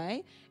crucial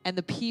way. And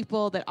the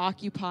people that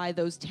occupy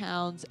those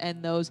towns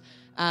and those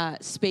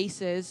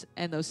spaces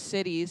and those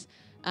cities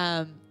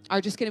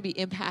are just going to be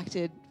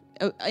impacted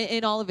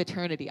in all of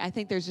eternity. I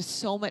think there's just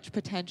so much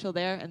potential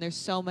there, and there's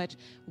so much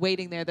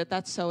waiting there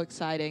that's so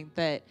exciting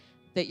that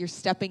you're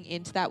stepping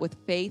into that with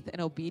faith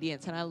and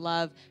obedience. And I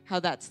love how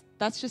that's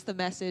just the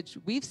message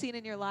we've seen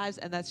in your lives,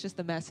 and that's just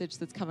the message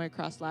that's coming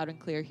across loud and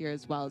clear here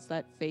as well, is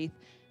that faith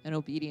and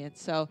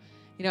obedience. So,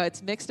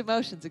 it's mixed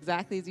emotions,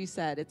 exactly as you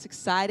said. It's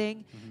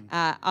exciting.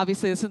 Mm-hmm.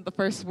 Obviously, this isn't the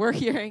first we're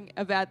hearing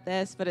about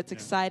this, but it's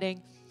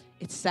exciting.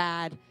 It's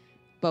sad,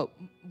 but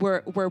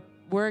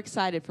we're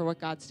excited for what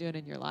God's doing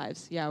in your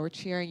lives. Yeah, we're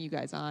cheering you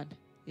guys on.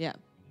 Yeah.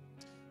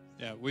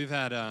 Yeah, we've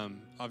had,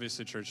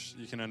 obviously, church,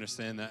 you can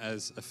understand that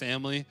as a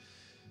family,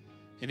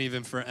 and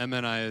even for Emma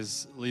and I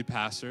as lead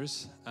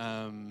pastors,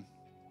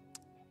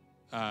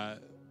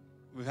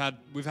 we've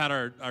had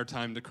our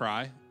time to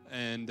cry,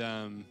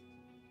 and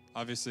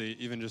obviously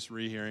even just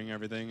rehearing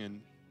everything,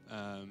 and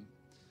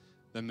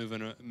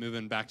then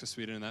moving back to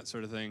Sweden and that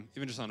sort of thing,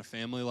 even just on a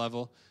family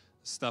level,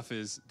 stuff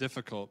is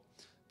difficult.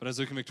 But as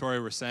Luke and Victoria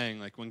were saying,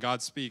 like when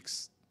God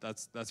speaks,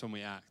 that's when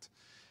we act,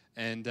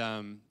 and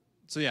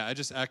so yeah, I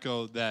just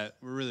echo that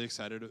we're really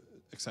excited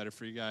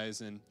for you guys,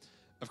 and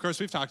of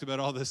course we've talked about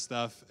all this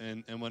stuff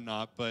and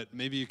whatnot, but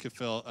maybe you could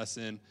fill us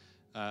in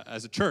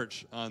as a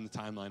church on the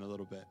timeline a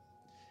little bit.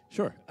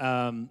 Sure.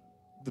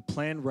 The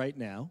plan right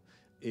now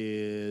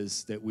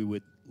is that we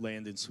would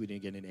land in Sweden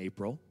again in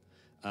April.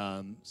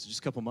 So just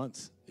a couple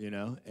months,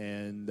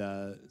 and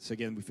so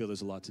again, we feel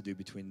there's a lot to do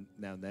between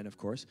now and then, of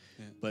course.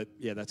 Yeah. But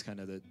yeah, that's kind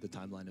of the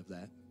timeline of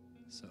that.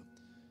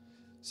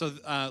 So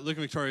Luke and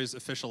Victoria's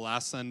official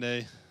last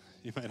Sunday,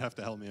 you might have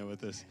to help me out with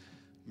this.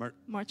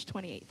 March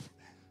 28th.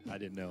 I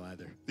didn't know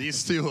either.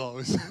 These two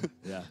always.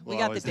 Yeah. We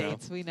got the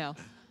dates. We know.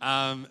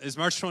 Is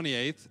March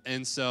 28th,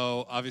 and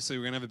so obviously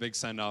we're going to have a big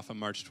send-off on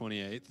March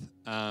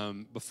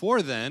 28th.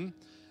 Before then,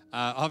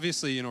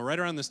 obviously, right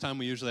around this time,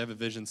 we usually have a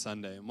Vision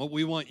Sunday. And what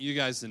we want you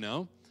guys to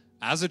know,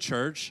 as a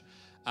church,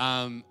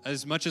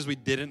 as much as we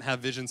didn't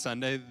have Vision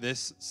Sunday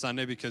this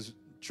Sunday, because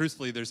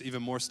truthfully, there's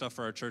even more stuff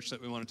for our church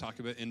that we want to talk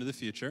about into the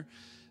future,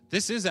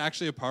 this is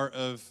actually a part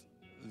of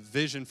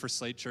vision for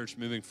Slate Church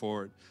moving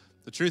forward.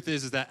 The truth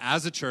is that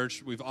as a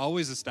church, we've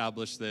always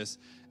established this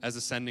as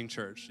a sending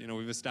church.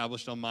 We've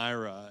established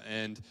Elmira,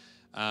 and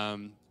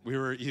we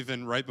were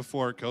even right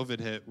before COVID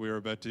hit, we were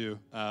about to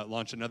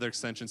launch another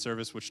extension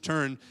service, which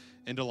turned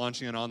into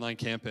launching an online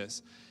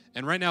campus.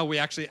 And right now, we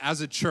actually,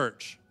 as a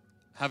church,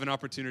 have an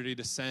opportunity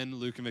to send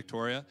Luke and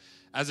Victoria.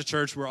 As a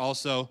church, we're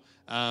also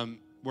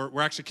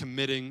we're actually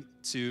committing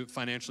to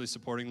financially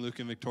supporting Luke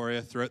and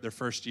Victoria throughout their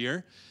first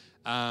year,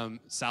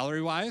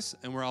 salary-wise,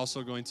 and we're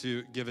also going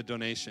to give a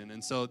donation.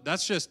 And so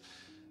that's just,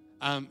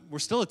 we're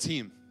still a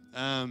team.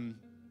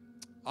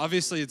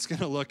 Obviously, it's going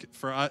to look,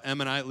 for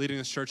Em and I leading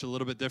this church, a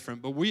little bit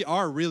different, but we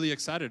are really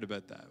excited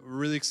about that. We're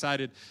really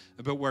excited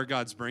about where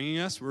God's bringing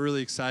us. We're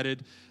really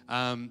excited,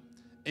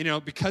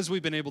 because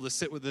we've been able to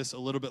sit with this a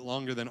little bit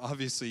longer than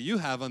obviously you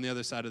have on the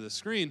other side of the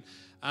screen.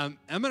 Em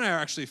and I are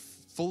actually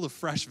full of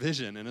fresh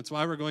vision, and it's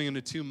why we're going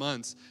into 2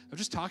 months of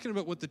just talking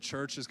about what the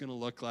church is going to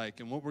look like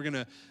and what we're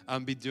going to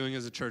be doing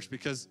as a church,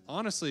 because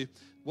honestly,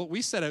 what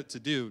we set out to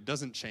do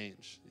doesn't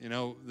change.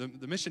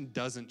 The mission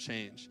doesn't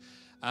change.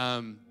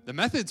 The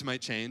methods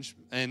might change,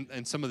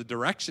 and some of the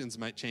directions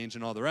might change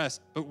and all the rest,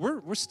 but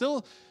we're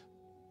still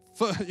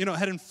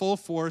heading full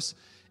force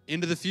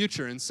into the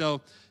future. And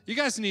so you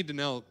guys need to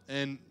know,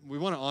 and we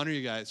want to honor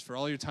you guys for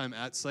all your time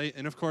at Slate.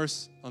 And of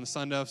course, on the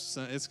Sunday,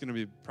 it's going to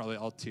be probably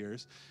all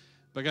tears.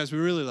 But guys, we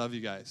really love you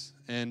guys.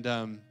 And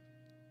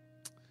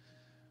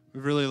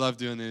we really love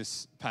doing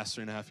these past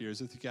 3.5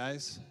 years with you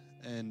guys.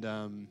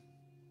 And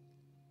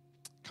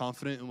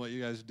confident in what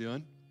you guys are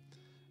doing.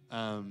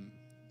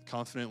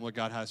 Confident in what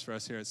God has for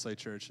us here at Slate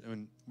Church. I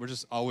mean, we're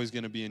just always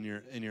going to be in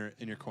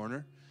your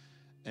corner.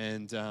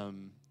 And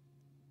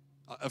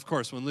of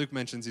course, when Luke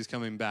mentions he's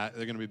coming back,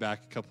 they're going to be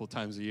back a couple of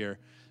times a year.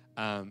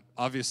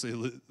 Obviously,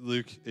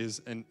 Luke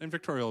is, and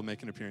Victoria will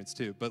make an appearance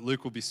too, but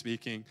Luke will be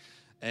speaking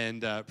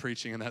and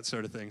preaching and that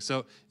sort of thing.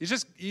 So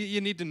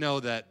you need to know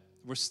that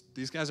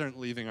these guys aren't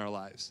leaving our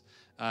lives,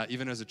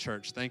 even as a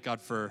church. Thank God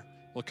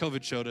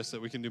COVID showed us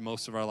that we can do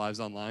most of our lives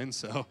online.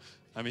 So,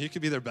 he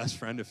could be their best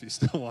friend if he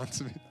still wants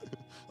to be.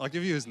 I'll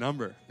give you his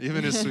number,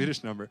 even his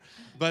Swedish number.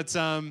 But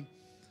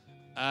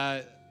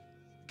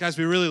guys,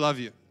 we really love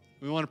you.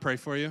 We want to pray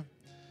for you.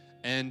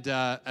 And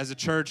as a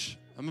church,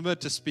 I'm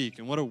about to speak,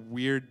 and what a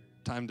weird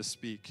time to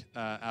speak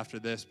after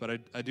this, but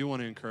I do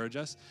want to encourage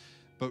us.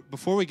 But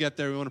before we get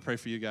there, we want to pray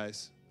for you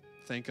guys.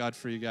 Thank God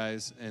for you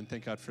guys, and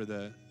thank God for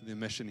the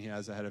mission he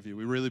has ahead of you.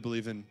 We really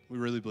believe in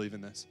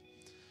this.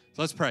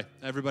 So let's pray.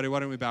 Everybody, why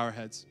don't we bow our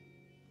heads?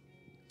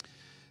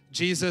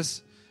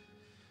 Jesus,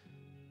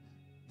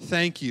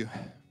 thank you.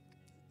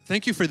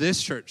 Thank you for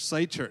this church,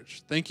 Slate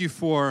Church. Thank you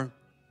for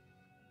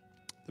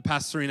the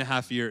past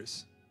 3.5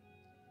 years.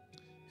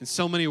 In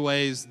so many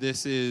ways,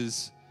 this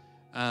is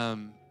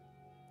the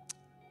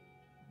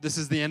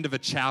end of a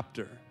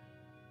chapter.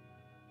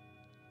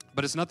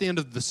 But it's not the end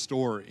of the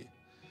story.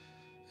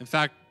 In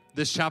fact,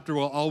 this chapter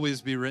will always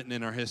be written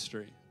in our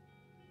history.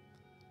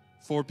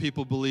 4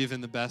 people believe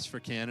in the best for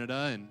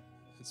Canada and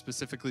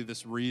specifically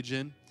this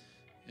region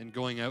and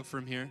going out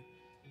from here.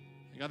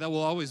 And God, that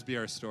will always be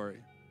our story.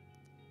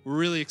 We're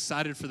really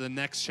excited for the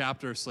next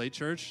chapter of Slate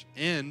Church,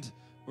 and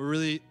we're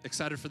really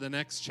excited for the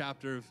next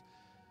chapter of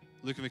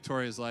Luke and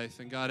Victoria's life.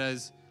 And God,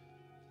 as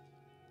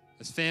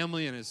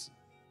family and as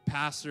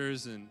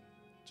pastors and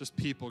just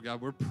people,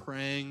 God, we're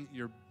praying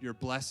your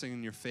blessing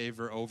and your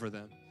favor over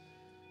them.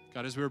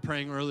 God, as we were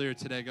praying earlier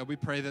today, God, we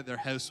pray that their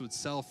house would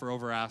sell for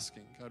over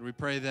asking. God, we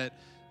pray that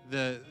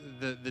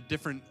the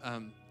different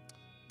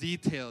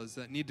details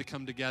that need to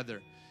come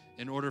together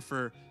in order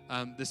for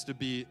this to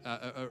be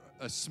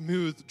a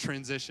smooth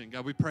transition.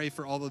 God, we pray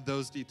for all of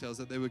those details,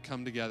 that they would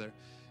come together.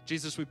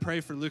 Jesus, we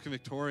pray for Luke and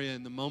Victoria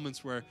in the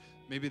moments where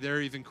maybe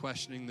they're even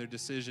questioning their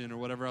decision or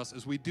whatever else,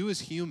 as we do as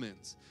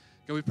humans.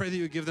 God, we pray that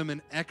you would give them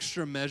an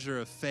extra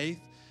measure of faith,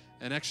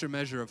 an extra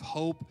measure of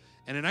hope,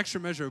 and an extra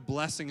measure of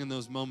blessing in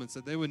those moments,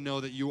 that they would know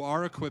that you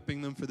are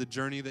equipping them for the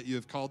journey that you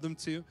have called them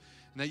to,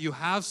 and that you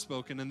have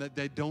spoken, and that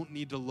they don't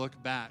need to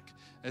look back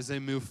as they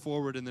move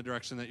forward in the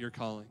direction that you're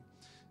calling.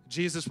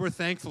 Jesus, we're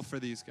thankful for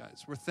these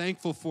guys. We're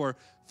thankful for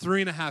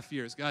 3.5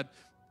 years. God,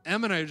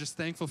 Em and I are just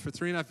thankful for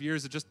 3.5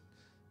 years of just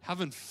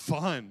having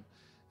fun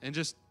and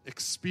just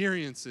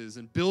experiences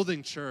and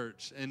building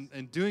church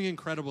and doing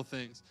incredible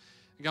things.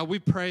 God, we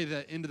pray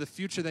that into the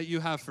future that you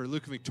have for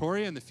Luke and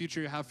Victoria and the future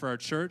you have for our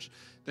church,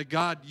 that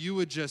God, you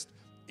would just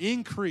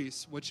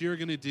increase what you're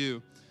going to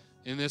do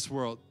in this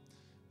world.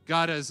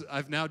 God, as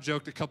I've now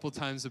joked a couple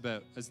times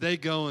about, as they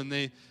go and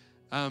they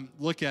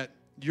look at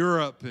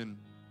Europe and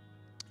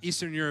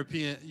Eastern Europe,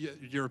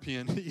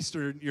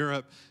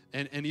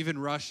 and even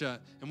Russia,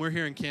 and we're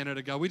here in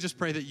Canada, God, we just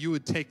pray that you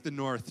would take the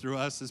north through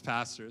us as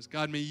pastors.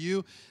 God, may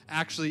you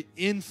actually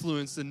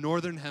influence the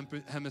northern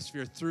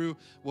hemisphere through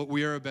what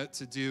we are about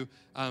to do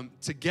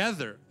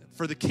together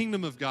for the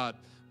kingdom of God,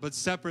 but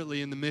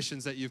separately in the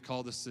missions that you've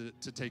called us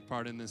to take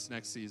part in this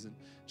next season.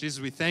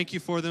 Jesus, we thank you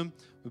for them.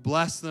 We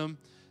bless them.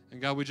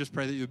 And God, we just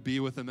pray that you would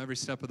be with them every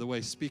step of the way,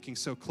 speaking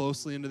so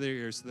closely into their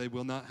ears so they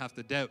will not have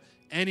to doubt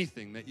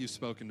anything that you've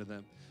spoken to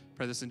them.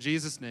 Pray this in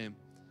Jesus' name.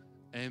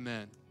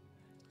 Amen.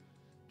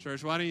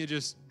 Church, why don't you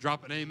just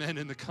drop an amen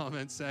in the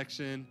comment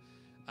section?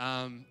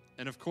 And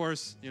of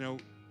course,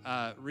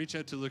 reach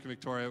out to Luke and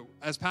Victoria.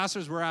 As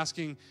pastors, we're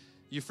asking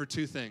you for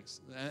 2 things,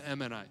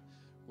 Em and I.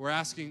 We're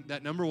asking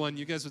that, number 1,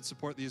 you guys would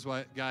support these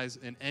guys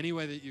in any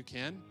way that you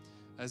can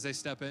as they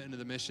step into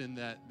the mission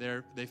that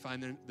they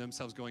find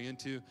themselves going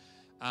into.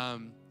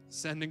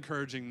 Send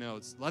encouraging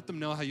notes. Let them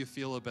know how you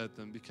feel about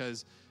them,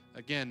 because,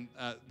 again,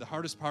 the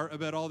hardest part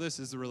about all this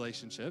is the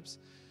relationships.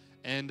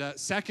 And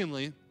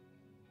secondly,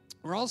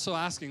 we're also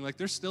asking,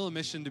 there's still a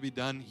mission to be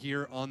done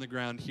here on the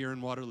ground, here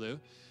in Waterloo,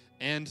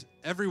 and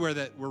everywhere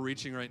that we're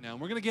reaching right now.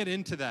 And we're going to get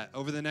into that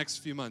over the next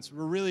few months.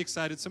 We're really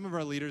excited. Some of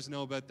our leaders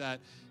know about that,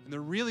 and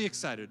they're really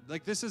excited.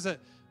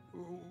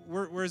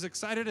 We're as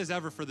excited as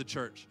ever for the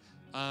church.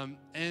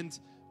 And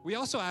we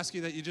also ask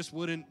you that you just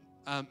wouldn't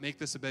make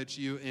this about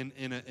you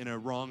in a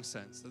wrong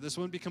sense, that this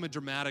wouldn't become a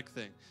dramatic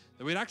thing,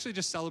 that we'd actually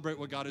just celebrate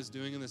what God is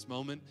doing in this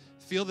moment,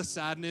 feel the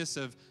sadness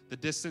of the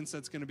distance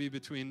that's going to be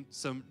between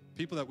some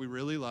people that we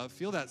really love,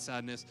 feel that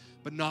sadness,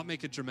 but not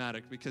make it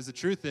dramatic, because the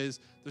truth is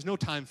there's no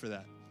time for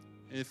that.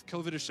 If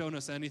COVID has shown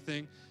us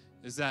anything,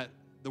 is that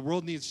the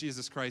world needs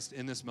Jesus Christ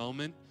in this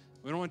moment.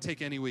 We don't want to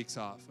take any weeks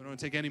off. We don't want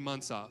to take any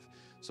months off.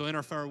 So in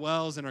our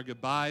farewells and our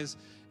goodbyes,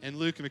 and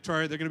Luke and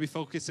Victoria, they're going to be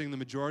focusing the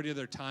majority of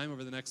their time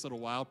over the next little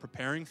while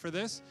preparing for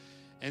this.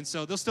 And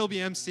so they'll still be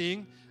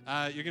emceeing.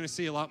 You're going to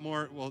see a lot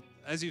more, well,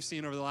 as you've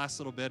seen over the last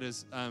little bit,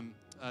 as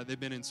they've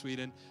been in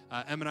Sweden.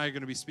 Em and I are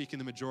going to be speaking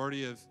the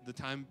majority of the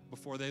time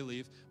before they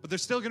leave. But they're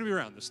still going to be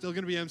around. They're still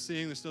going to be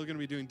emceeing. They're still going to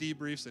be doing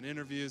debriefs and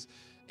interviews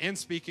and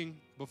speaking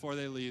before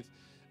they leave.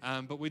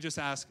 But we just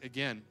ask,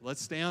 again,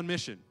 let's stay on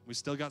mission. We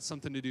still got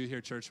something to do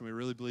here, church, and we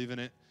really believe in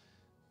it.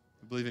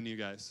 We believe in you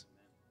guys.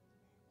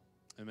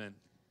 Amen.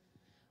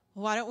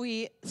 Why don't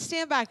we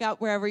stand back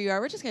up wherever you are?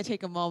 We're just going to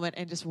take a moment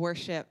and just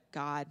worship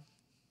God.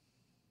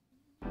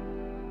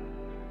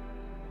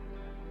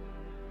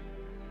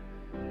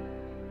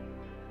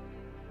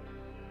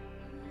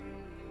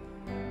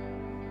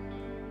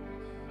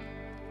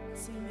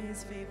 Sing me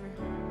his favor.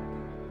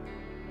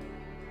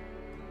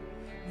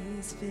 May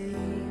his favor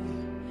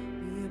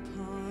be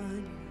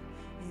upon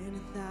you in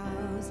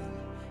 1,000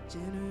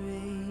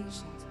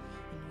 generations,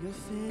 your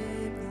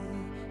family,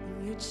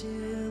 and your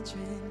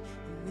children,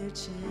 and their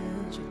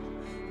children,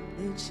 and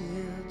their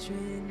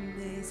children.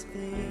 May His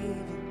favor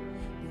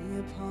be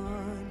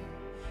upon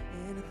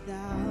you in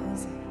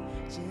 1,000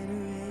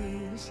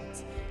 generations,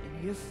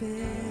 and your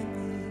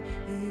family,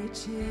 and your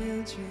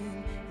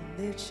children, and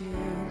their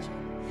children,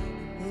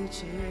 and their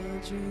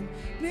children.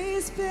 May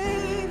His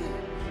favor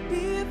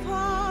be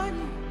upon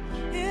you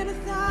in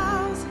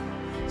 1,000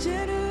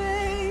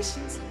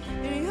 generations,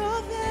 and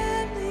your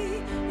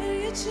family,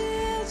 and your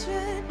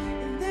children,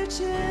 and their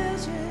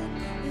children,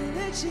 and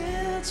their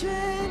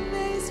children.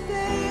 May His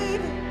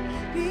favor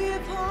be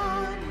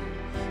upon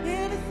you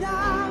in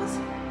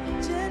 1,000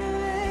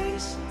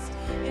 generations,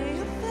 and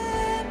your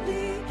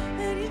family,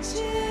 and your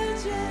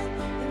children,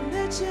 and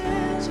their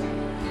children,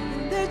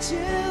 and their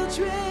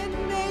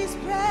children. May His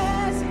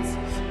presence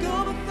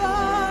go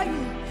before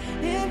you,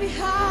 and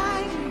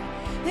behind you,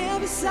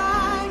 and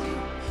beside you,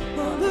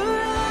 all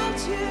around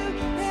you,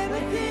 and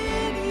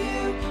within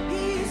you.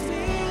 He is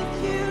with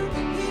you,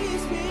 He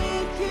is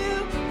with you,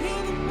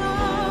 in the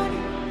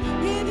morning,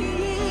 in the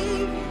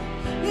evening,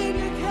 in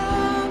your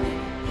coming,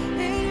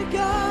 in your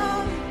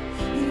going,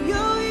 in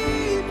your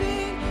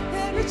evening,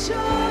 and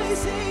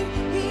rejoicing.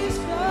 He is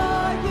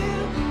for you,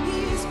 He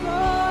is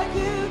for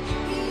you,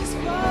 He is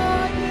for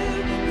you,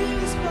 He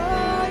is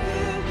for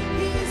you,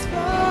 He is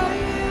for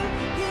you,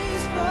 He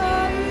is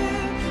for you,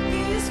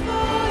 He is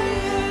for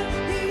you,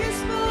 He is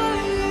for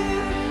you,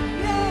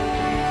 yeah.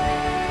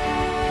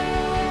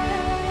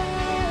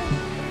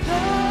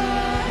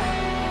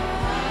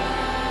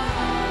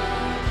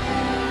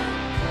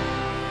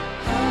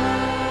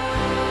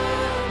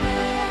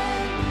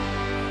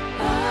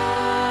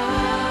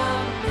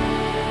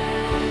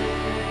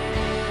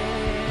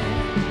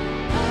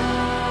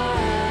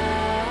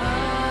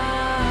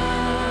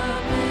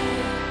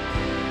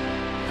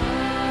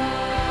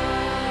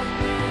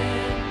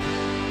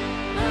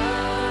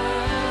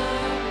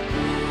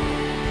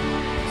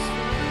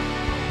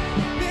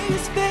 May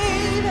His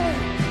favor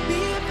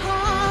be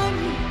upon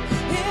you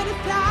in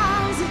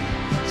 1,000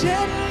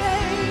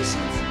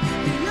 generations,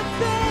 in your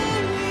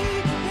family,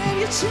 and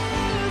your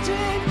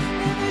children,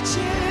 and their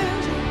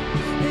children,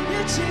 and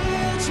their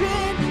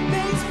children.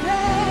 May His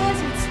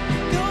presence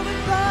go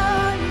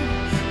before you,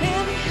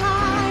 and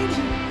behind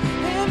you,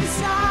 and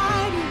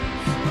beside you,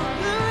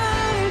 all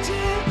around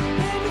you,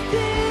 and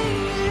within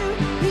you.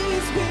 He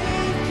is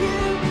with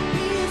you,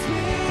 He is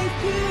with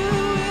you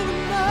in the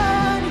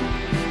morning,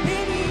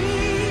 in the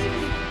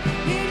evening,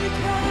 in your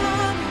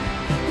coming,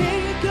 in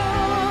your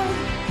going,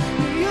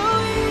 in your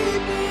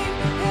weeping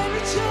and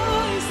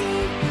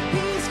rejoicing.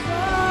 He is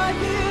for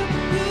you,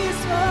 He is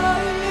for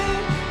you,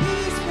 He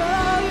is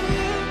for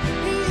you,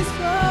 He is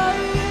for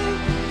you,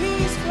 He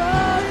is for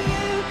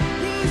you,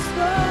 He is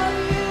for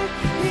you,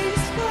 He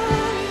is for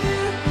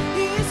you,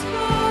 He is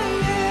for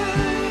you,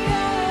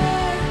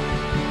 yeah.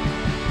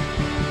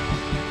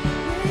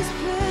 May His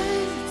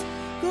presence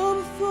go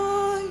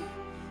before you,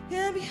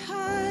 and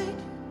behind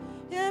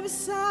you, and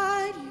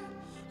beside you,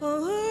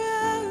 all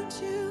around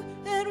you,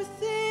 and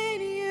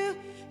within you.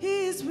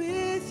 He is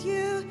with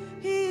you,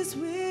 He is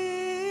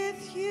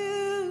with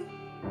you.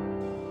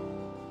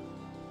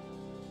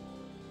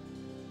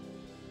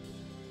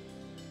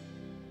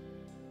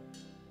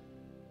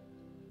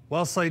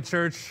 Well, Slate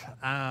Church,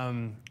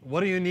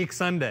 what a unique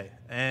Sunday,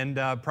 and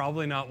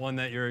probably not one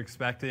that you're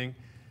expecting,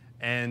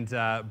 and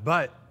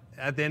but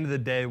at the end of the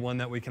day, one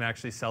that we can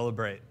actually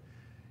celebrate.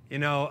 You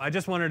know, I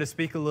just wanted to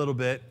speak a little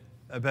bit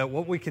about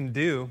what we can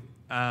do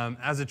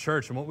as a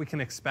church and what we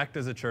can expect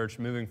as a church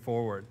moving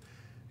forward.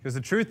 Because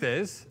the truth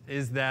is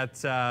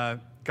that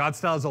God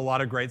still has a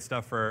lot of great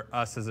stuff for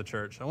us as a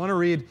church. I want to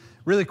read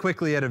really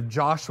quickly out of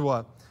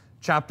Joshua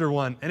chapter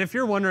 1. And if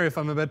you're wondering if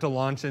I'm about to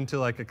launch into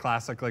like a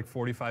classic like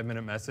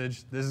 45-minute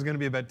message, this is going to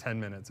be about 10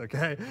 minutes,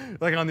 okay?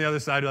 Like on the other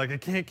side, you're like, I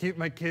can't keep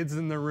my kids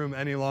in the room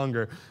any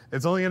longer.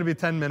 It's only going to be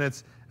 10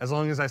 minutes as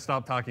long as I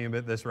stop talking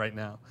about this right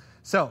now.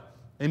 So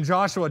in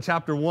Joshua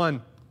chapter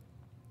 1,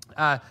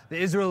 the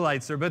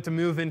Israelites are about to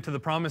move into the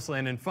promised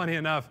land. And funny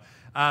enough,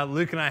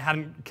 Luke and I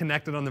hadn't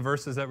connected on the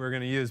verses that we're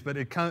going to use, but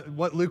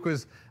what Luke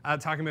was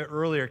talking about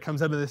earlier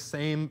comes out of this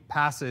same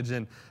passage.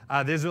 And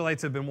the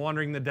Israelites have been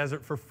wandering the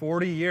desert for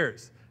 40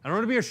 years. I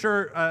want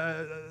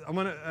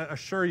to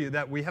assure you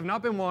that we have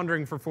not been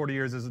wandering for 40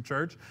 years as a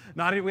church.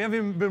 We haven't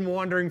even been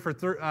wandering for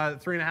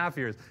 3.5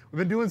 years. We've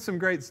been doing some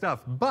great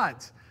stuff,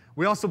 but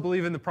we also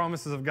believe in the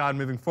promises of God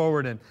moving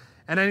forward. And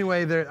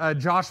anyway,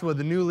 Joshua,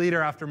 the new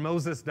leader after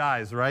Moses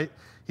dies, right?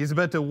 He's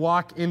about to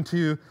walk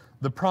into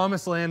the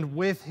promised land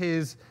with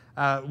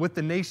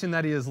the nation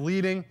that he is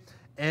leading,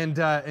 and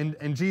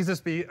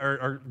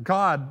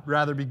God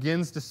rather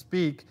begins to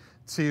speak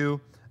to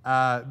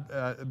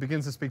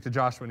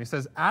Joshua, and he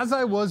says, "As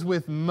I was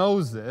with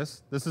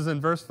Moses," this is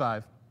in verse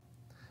 5.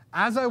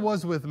 "As I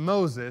was with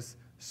Moses,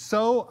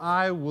 so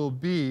I will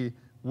be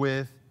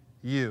with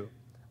you.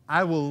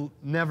 I will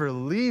never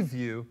leave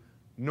you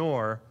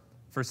nor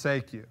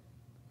forsake you."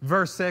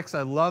 Verse 6,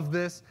 I love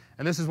this,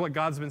 and this is what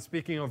God's been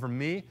speaking over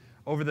me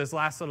over this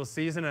last little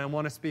season, and I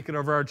want to speak it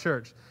over our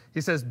church. He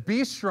says,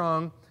 be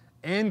strong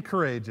and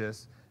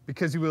courageous,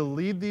 because you will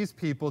lead these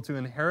people to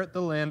inherit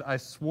the land I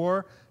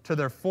swore to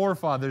their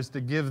forefathers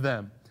to give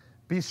them.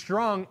 Be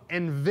strong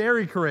and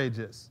very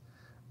courageous.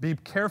 Be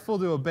careful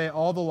to obey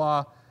all the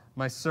law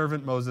my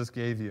servant Moses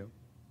gave you.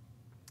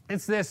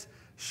 It's this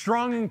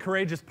strong and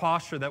courageous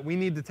posture that we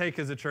need to take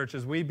as a church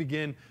as we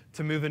begin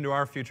to move into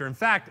our future. In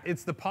fact,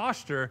 it's the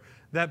posture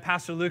that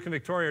Pastor Luke and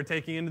Victoria are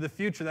taking into the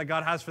future that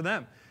God has for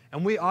them.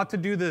 And we ought to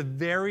do the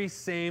very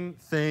same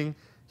thing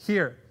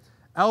here.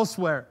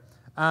 Elsewhere,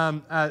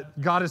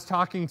 God is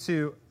talking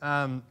to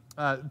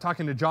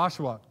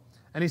Joshua,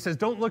 and he says,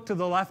 don't look to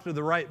the left or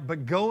the right,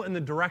 but go in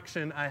the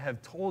direction I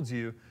have told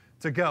you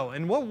to go.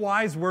 And what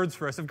wise words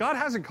for us. If God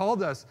hasn't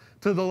called us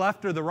to the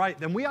left or the right,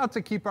 then we ought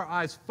to keep our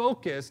eyes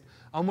focused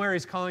on where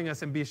he's calling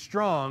us and be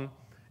strong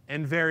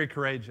and very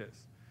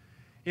courageous.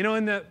 You know,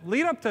 in the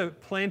lead up to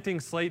planting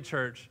Slate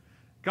Church,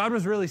 God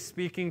was really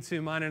speaking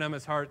to mine and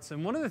Emma's hearts.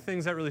 And one of the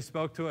things that really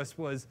spoke to us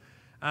was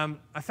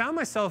I found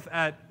myself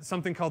at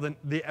something called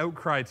the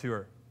Outcry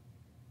Tour.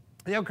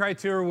 The Outcry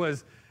Tour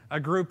was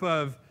a group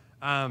of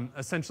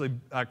essentially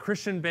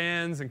Christian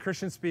bands and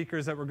Christian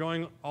speakers that were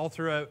going all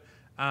throughout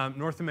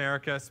North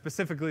America,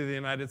 specifically the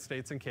United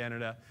States and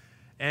Canada.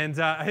 And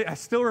I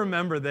still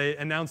remember they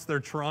announced their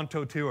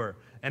Toronto tour,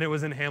 and it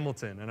was in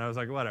Hamilton. And I was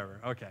like,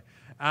 whatever, okay.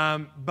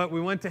 But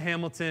we went to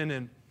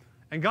Hamilton,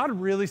 and God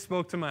really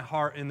spoke to my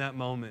heart in that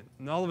moment.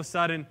 And all of a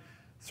sudden,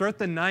 throughout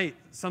the night,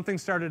 something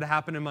started to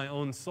happen in my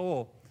own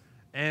soul.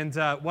 And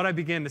what I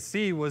began to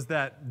see was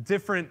that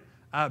different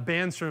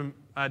bands from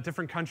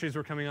different countries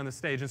were coming on the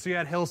stage. And so you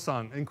had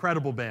Hillsong,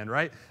 incredible band,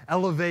 right?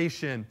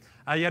 Elevation.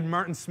 You had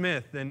Martin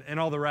Smith and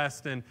all the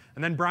rest. And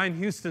then Brian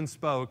Houston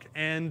spoke.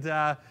 And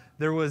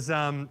there was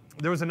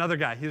another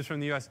guy. He was from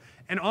the U.S.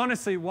 And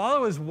honestly, while I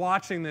was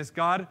watching this,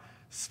 God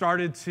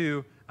started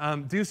to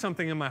do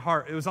something in my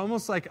heart. It was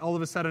almost like all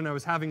of a sudden I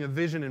was having a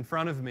vision in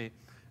front of me.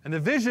 And the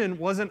vision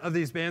wasn't of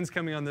these bands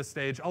coming on this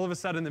stage. All of a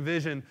sudden, the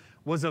vision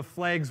was of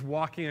flags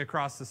walking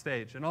across the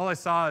stage. And all I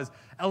saw is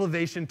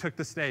Elevation took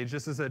the stage.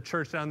 This is a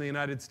church down in the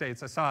United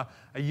States. I saw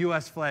a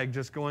U.S. flag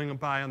just going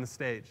by on the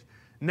stage.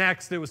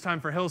 Next, it was time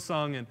for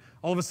Hillsong, and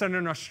all of a sudden,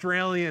 an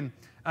Australian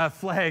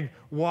flag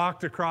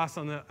walked across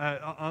on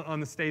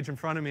the stage in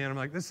front of me. And I'm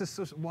like, this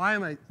is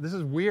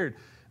weird.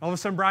 All of a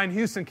sudden, Brian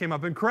Houston came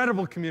up,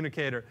 incredible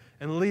communicator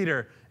and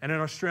leader, and an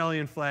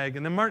Australian flag.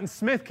 And then Martin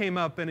Smith came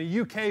up in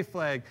a UK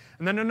flag,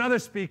 and then another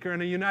speaker in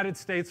a United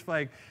States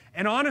flag.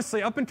 And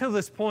honestly, up until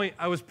this point,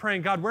 I was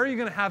praying, God, where are you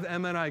going to have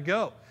Emma and I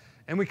go?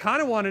 And we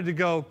kind of wanted to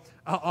go,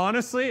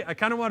 honestly, I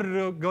kind of wanted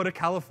to go to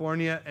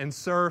California and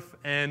surf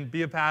and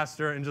be a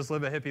pastor and just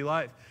live a hippie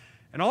life.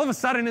 And all of a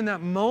sudden, in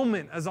that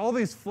moment, as all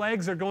these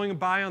flags are going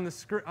by on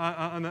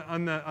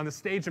the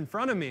stage in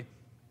front of me,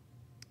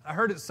 I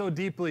heard it so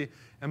deeply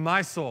in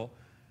my soul.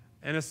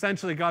 And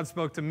essentially, God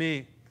spoke to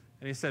me,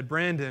 and he said,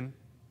 Brandon,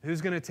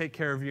 who's going to take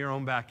care of your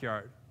own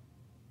backyard?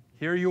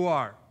 Here you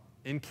are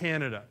in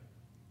Canada,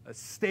 a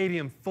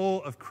stadium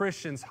full of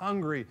Christians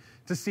hungry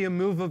to see a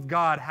move of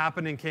God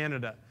happen in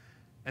Canada,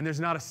 and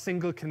there's not a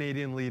single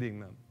Canadian leading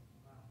them.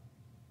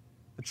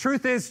 The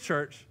truth is,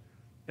 church,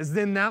 is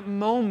in that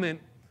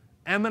moment,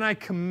 Em and I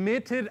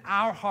committed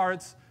our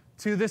hearts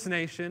to this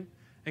nation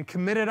and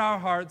committed our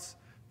hearts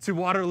to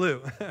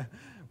Waterloo.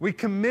 We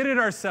committed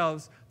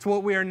ourselves to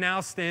what we are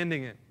now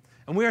standing in.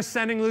 And we are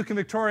sending Luke and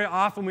Victoria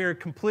off, and we are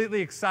completely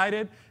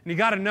excited. And you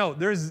got to know,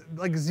 there's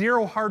like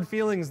zero hard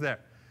feelings there.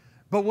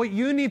 But what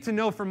you need to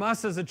know from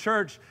us as a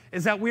church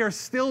is that we are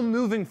still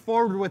moving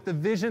forward with the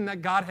vision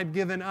that God had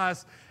given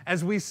us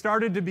as we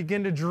started to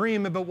begin to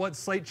dream about what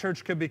Slate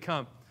Church could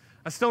become.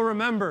 I still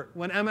remember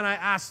when Em and I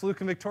asked Luke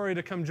and Victoria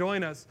to come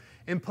join us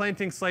in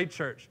planting Slate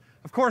Church.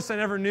 Of course, I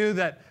never knew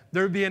that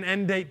there would be an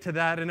end date to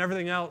that and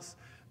everything else.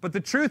 But the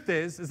truth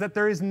is that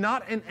there is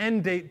not an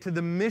end date to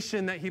the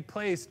mission that he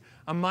placed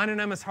on mine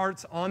and Emma's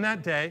hearts on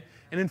that day.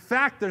 And in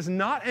fact, there's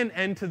not an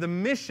end to the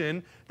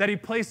mission that he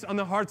placed on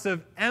the hearts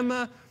of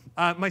Emma,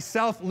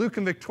 myself, Luke,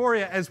 and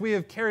Victoria as we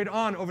have carried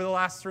on over the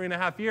last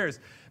 3.5 years.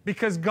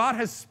 Because God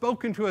has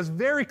spoken to us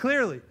very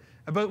clearly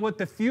about what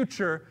the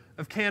future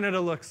of Canada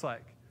looks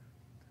like.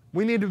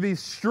 We need to be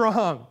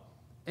strong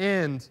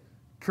and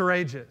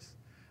courageous.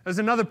 There's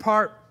another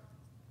part.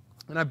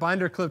 And I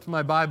binder clipped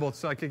my Bible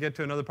so I could get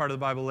to another part of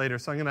the Bible later.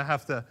 So I'm going to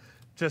have to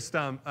just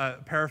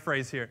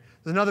paraphrase here.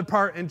 There's another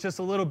part in just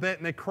a little bit,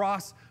 and they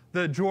cross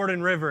the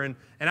Jordan River. And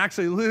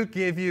actually, Luke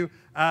gave you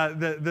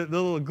the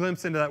little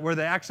glimpse into that, where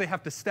they actually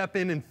have to step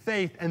in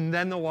faith, and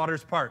then the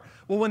waters part.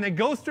 Well, when they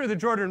go through the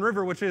Jordan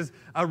River, which is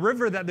a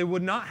river that they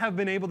would not have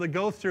been able to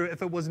go through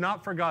if it was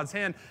not for God's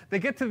hand, they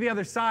get to the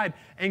other side,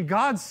 and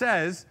God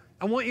says,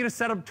 I want you to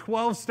set up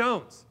 12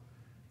 stones.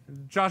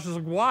 Josh is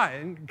like, why?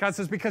 And God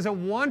says, because I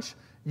want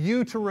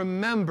you to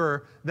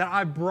remember that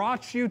I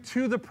brought you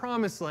to the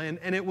promised land,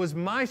 and it was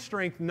my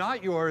strength,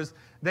 not yours,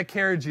 that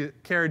carried you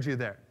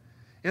there.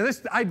 You know,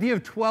 this idea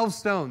of 12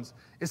 stones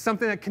is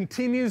something that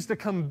continues to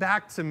come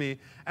back to me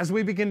as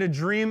we begin to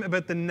dream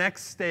about the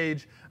next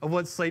stage of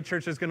what Slate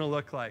Church is going to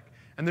look like.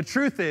 And the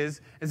truth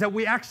is that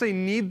we actually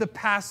need the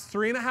past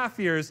 3.5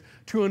 years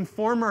to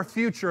inform our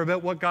future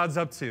about what God's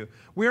up to.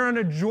 We're on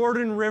a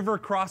Jordan River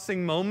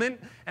crossing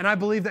moment, and I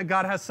believe that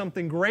God has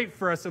something great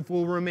for us if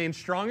we'll remain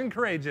strong and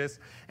courageous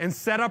and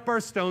set up our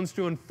stones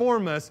to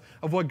inform us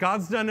of what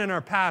God's done in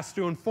our past,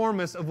 to inform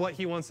us of what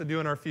He wants to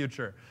do in our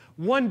future.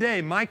 One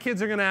day, my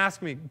kids are going to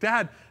ask me,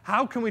 Dad,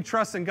 how can we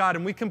trust in God?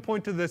 And we can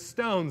point to the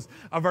stones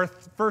of our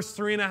first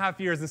 3.5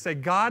 years and say,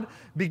 God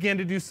began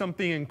to do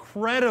something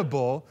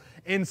incredible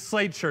in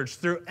Slate Church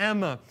through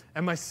Emma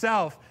and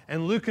myself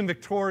and Luke and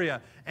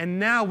Victoria. And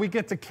now we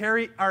get to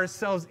carry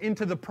ourselves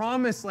into the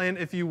promised land,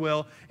 if you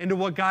will, into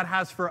what God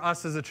has for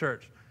us as a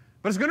church.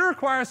 But it's going to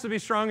require us to be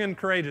strong and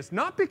courageous,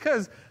 not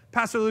because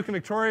Pastor Luke and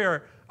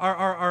Victoria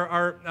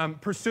are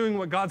pursuing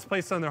what God's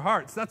placed on their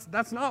hearts.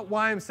 That's not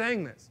why I'm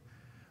saying this.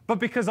 But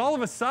because all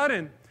of a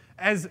sudden,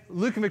 as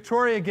Luke and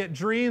Victoria get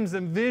dreams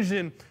and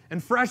vision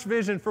and fresh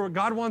vision for what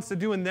God wants to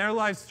do in their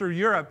lives through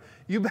Europe,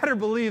 you better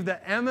believe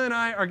that Emma and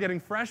I are getting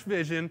fresh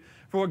vision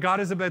for what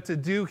God is about to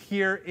do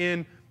here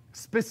in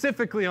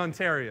specifically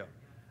Ontario.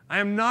 I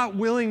am not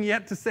willing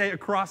yet to say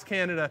across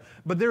Canada,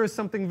 but there is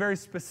something very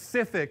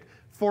specific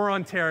for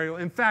Ontario.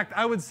 In fact,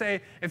 I would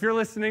say if you're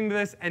listening to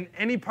this and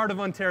any part of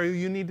Ontario,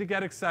 you need to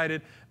get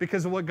excited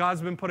because of what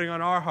God's been putting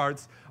on our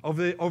hearts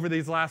over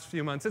these last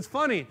few months. It's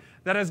funny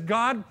that as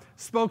God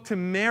spoke to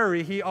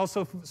Mary, He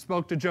also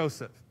spoke to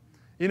Joseph.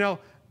 You know,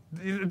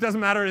 it doesn't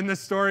matter in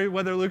this story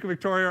whether Luke and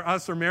Victoria or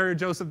us or Mary or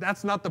Joseph,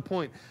 that's not the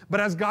point. But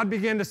as God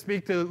began to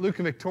speak to Luke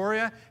and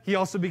Victoria, He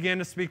also began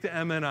to speak to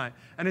Emma and I.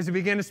 And as He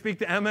began to speak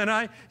to Emma and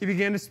I, He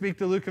began to speak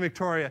to Luke and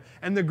Victoria.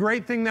 And the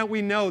great thing that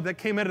we know that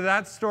came out of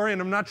that story, and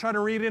I'm not trying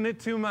to read in it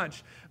too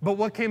much, but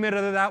what came out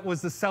of that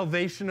was the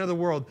salvation of the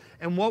world.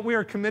 And what we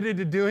are committed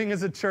to doing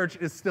as a church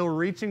is still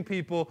reaching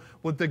people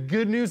with the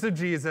good news of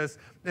Jesus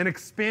and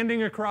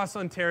expanding across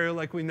Ontario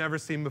like we've never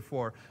seen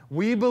before.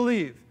 We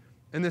believe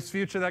in this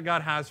future that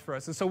God has for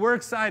us. And so we're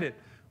excited.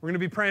 We're going to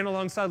be praying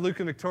alongside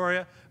Luke and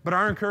Victoria, but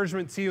our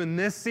encouragement to you in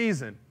this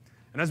season,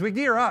 and as we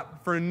gear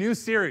up for a new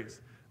series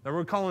that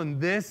we're calling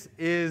This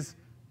Is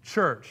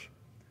Church,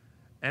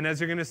 and as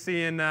you're going to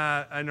see in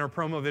our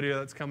promo video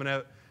that's coming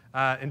out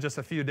in just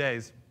a few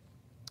days,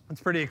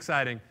 it's pretty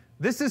exciting.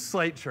 This is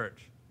Slate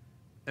Church,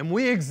 and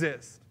we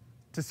exist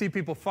to see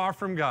people far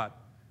from God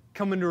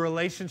come into a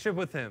relationship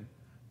with Him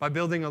by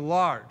building a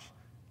large,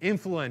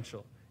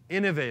 influential,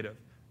 innovative,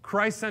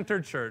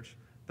 Christ-centered church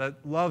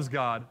that loves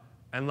God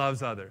and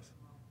loves others.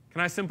 Can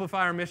I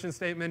simplify our mission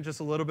statement just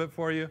a little bit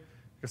for you?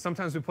 Because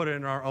sometimes we put it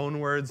in our own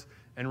words,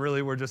 and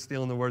really we're just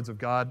stealing the words of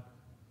God.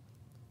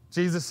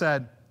 Jesus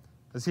said,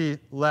 as He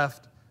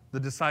left the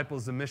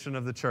disciples the mission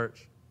of the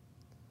church,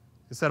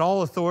 He said,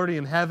 all authority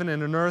in heaven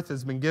and on earth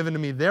has been given to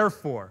me.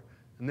 Therefore,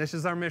 and this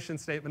is our mission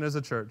statement as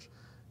a church,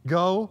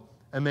 go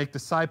and make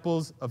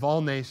disciples of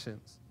all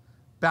nations,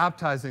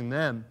 baptizing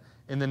them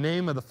in the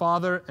name of the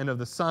Father and of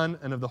the Son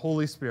and of the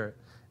Holy Spirit,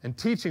 and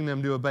teaching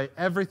them to obey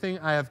everything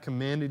I have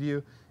commanded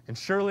you. And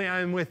surely I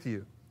am with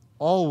you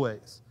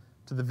always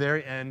to the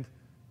very end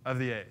of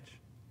the age.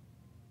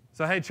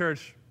 So, hey,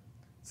 church,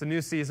 it's a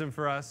new season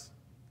for us.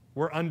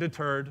 We're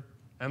undeterred.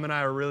 Em and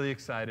I are really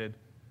excited.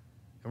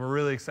 And we're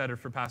really excited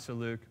for Pastor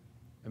Luke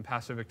and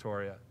Pastor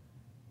Victoria.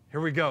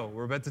 Here we go.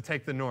 We're about to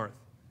take the north.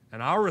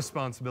 And our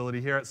responsibility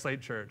here at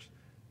Slate Church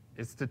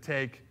is to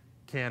take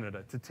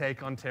Canada, to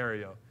take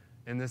Ontario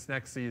in this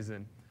next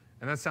season.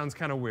 And that sounds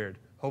kind of weird.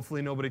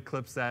 Hopefully nobody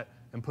clips that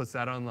and puts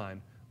that online.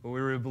 But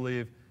we really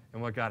believe in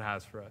what God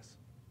has for us.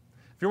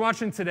 If you're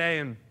watching today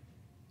and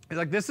you're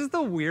like, this is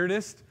the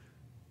weirdest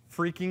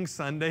freaking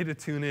Sunday to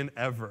tune in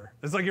ever.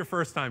 It's like your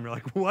first time. You're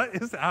like, what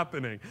is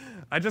happening?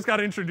 I just got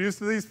introduced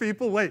to these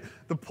people. Wait,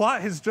 the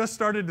plot has just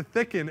started to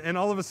thicken, and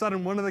all of a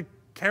sudden one of the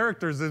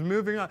characters is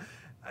moving on.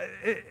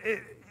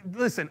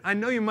 Listen, I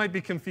know you might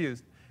be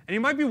confused. And you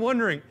might be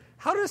wondering,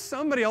 how does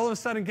somebody all of a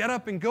sudden get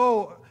up and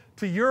go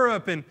to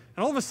Europe, and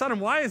all of a sudden,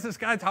 why is this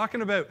guy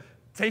talking about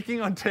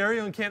taking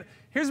Ontario and Canada?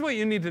 Here's what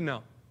you need to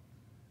know.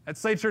 At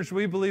Slate Church,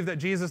 we believe that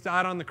Jesus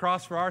died on the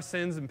cross for our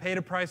sins and paid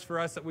a price for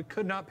us that we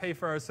could not pay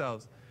for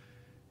ourselves.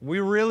 We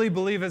really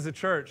believe as a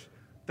church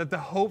that the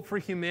hope for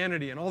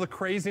humanity and all the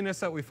craziness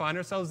that we find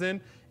ourselves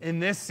in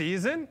this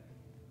season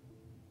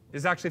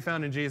is actually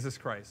found in Jesus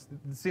Christ.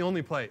 It's the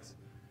only place.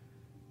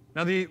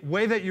 Now, the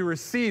way that you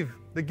receive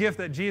the gift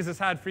that Jesus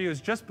had for you is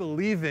just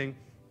believing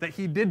that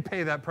He did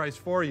pay that price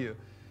for you.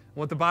 And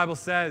what the Bible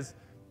says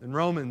in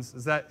Romans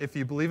is that if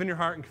you believe in your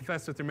heart and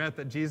confess with your mouth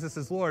that Jesus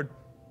is Lord,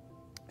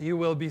 you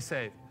will be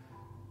saved,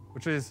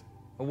 which is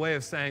a way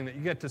of saying that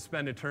you get to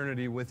spend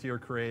eternity with your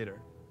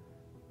Creator.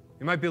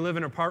 You might be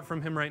living apart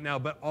from Him right now,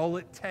 but all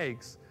it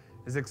takes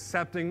is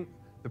accepting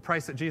the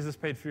price that Jesus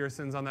paid for your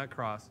sins on that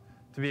cross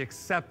to be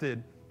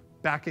accepted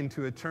back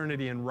into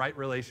eternity and right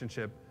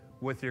relationship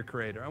with your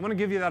Creator. I want to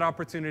give you that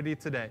opportunity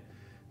today.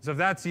 So if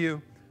that's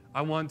you,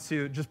 I want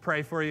to just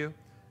pray for you,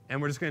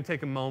 and we're just going to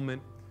take a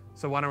moment.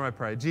 So why don't I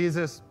pray?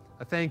 Jesus,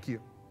 I thank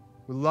you.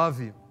 We love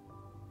you.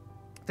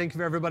 Thank you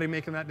for everybody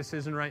making that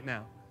decision right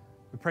now.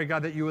 We pray,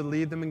 God, that you would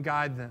lead them and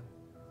guide them.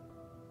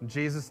 In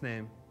Jesus'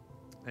 name,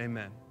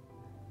 amen.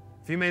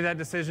 If you made that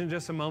decision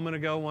just a moment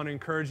ago, I want to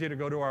encourage you to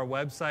go to our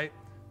website,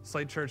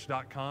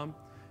 slatechurch.com,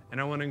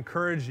 and I want to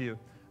encourage you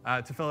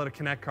to fill out a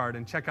Connect card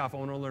and check off, I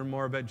want to learn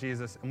more about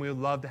Jesus, and we would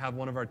love to have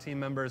one of our team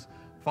members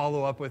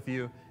follow up with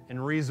you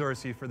and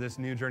resource you for this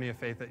new journey of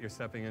faith that you're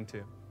stepping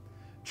into.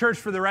 Church,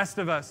 for the rest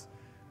of us,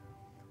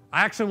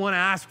 I actually want to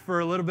ask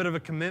for a little bit of a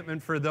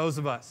commitment for those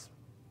of us.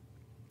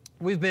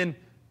 We've been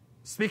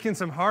speaking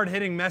some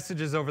hard-hitting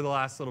messages over the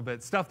last little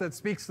bit, stuff that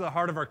speaks to the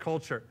heart of our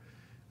culture.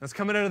 That's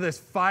coming out of this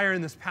fire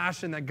and this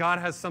passion that God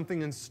has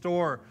something in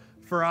store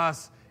for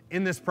us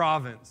in this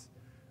province.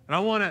 And I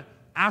want to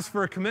ask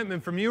for a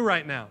commitment from you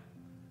right now.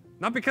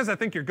 Not because I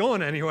think you're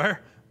going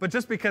anywhere, but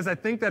just because I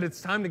think that it's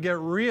time to get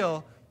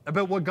real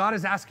about what God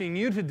is asking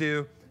you to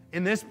do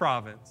in this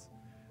province.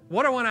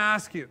 What I want to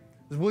ask you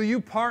is, will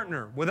you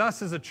partner with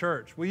us as a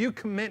church? Will you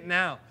commit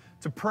now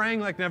to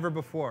praying like never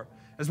before?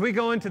 As we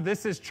go into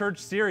This Is Church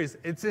series,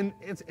 it's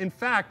in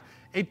fact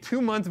a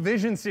 2-month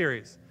vision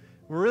series.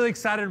 We're really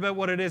excited about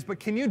what it is, but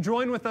can you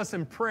join with us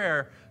in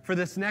prayer for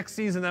this next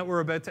season that we're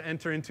about to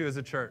enter into as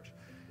a church?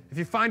 If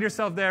you find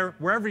yourself there,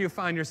 wherever you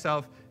find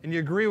yourself, and you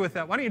agree with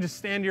that, why don't you just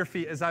stand to your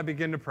feet as I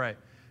begin to pray?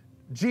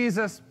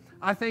 Jesus,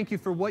 I thank you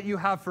for what you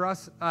have for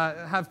us,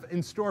 have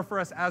in store for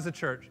us as a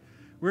church.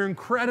 We're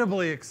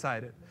incredibly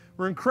excited.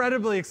 We're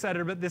incredibly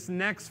excited about this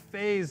next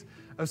phase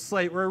of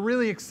Slate. We're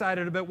really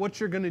excited about what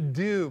you're going to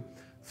do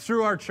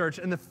through our church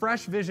and the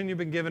fresh vision you've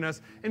been giving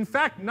us. In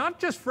fact, not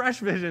just fresh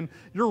vision,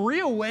 you're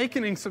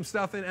reawakening some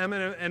stuff in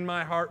Emma and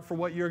my heart for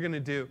what you're going to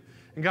do.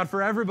 And God,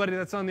 for everybody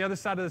that's on the other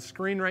side of the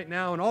screen right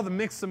now and all the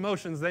mixed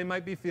emotions they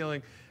might be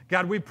feeling,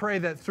 God, we pray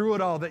that through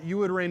it all, that you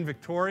would reign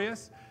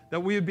victorious,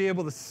 that we would be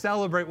able to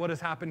celebrate what has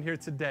happened here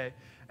today,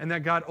 and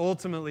that God,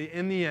 ultimately,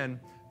 in the end,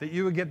 that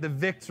you would get the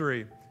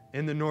victory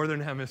in the Northern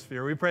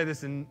Hemisphere. We pray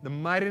this in the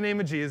mighty name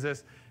of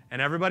Jesus,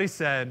 and everybody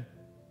said,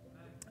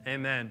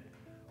 amen.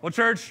 Well,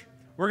 church,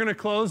 we're going to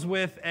close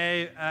with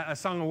a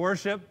song of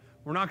worship.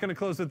 We're not going to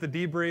close with the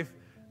debrief.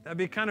 That'd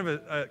be kind of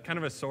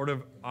a sort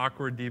of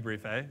awkward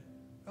debrief, eh?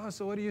 Oh,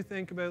 so what do you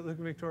think about Luke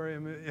and Victoria?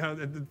 You know,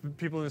 the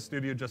people in the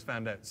studio just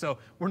found out. So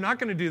we're not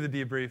going to do the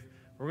debrief.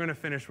 We're going to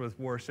finish with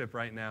worship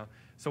right now.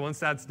 So once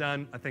that's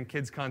done, I think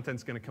kids'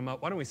 content's going to come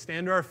up. Why don't we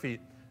stand to our feet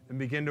and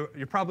begin to,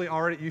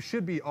 you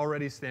should be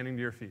already standing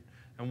to your feet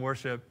and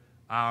worship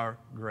our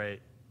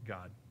great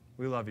God.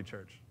 We love you,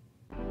 church.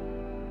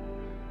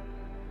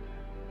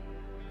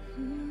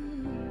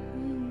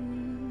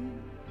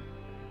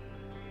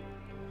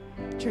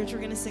 Church, we're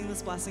going to sing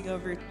this blessing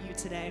over you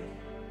today.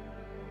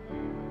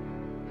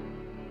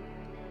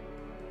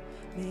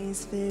 May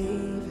his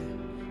favor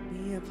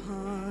be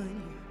upon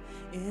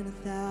you in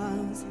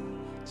 1,000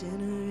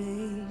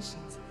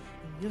 generations,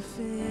 and your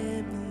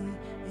family,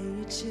 and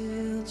your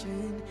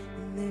children,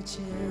 and their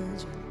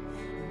children,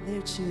 and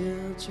their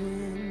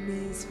children.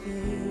 May his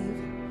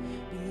favor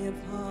be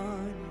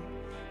upon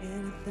you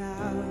in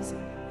 1,000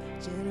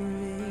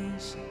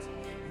 generations,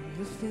 and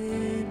your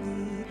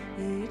family,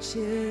 and your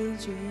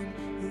children,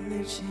 and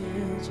their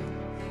children,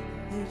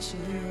 and their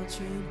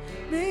children.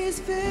 May his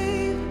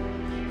favor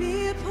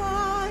be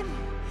upon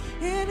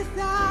you in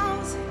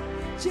 1,000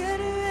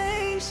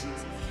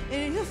 generations,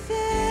 and your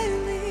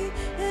family,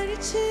 and your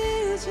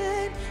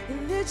children,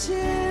 and their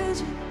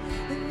children,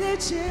 and their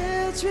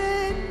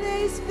children.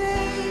 May his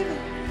favor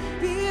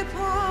be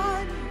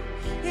upon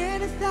you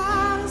in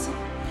 1,000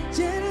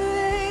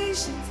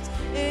 generations,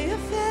 and your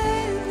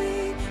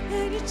family,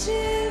 and your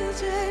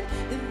children,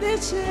 and their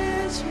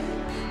children,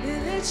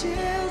 and their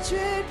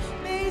children.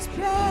 May his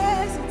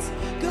presence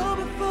go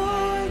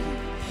before you,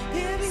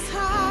 and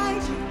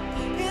behind you,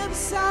 and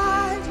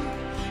beside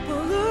you,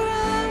 all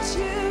around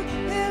you,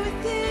 and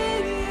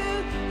within you.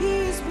 He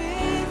is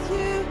with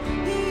you,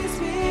 he is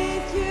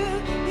with you,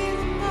 in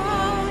the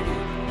morning,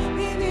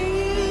 in the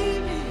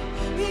evening,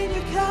 in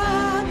your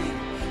coming,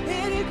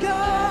 in your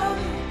going,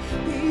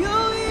 in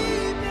your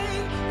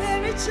weeping and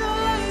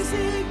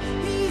rejoicing.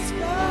 He is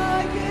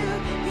for you,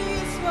 he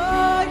is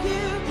for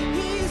you,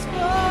 he is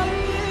for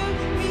you,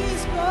 he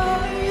is for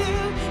you,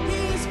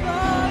 he is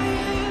for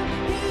you,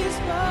 he is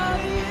for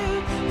you,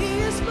 he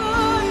is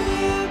for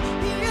you,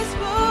 he is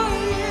for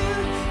you,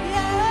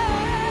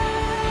 yeah.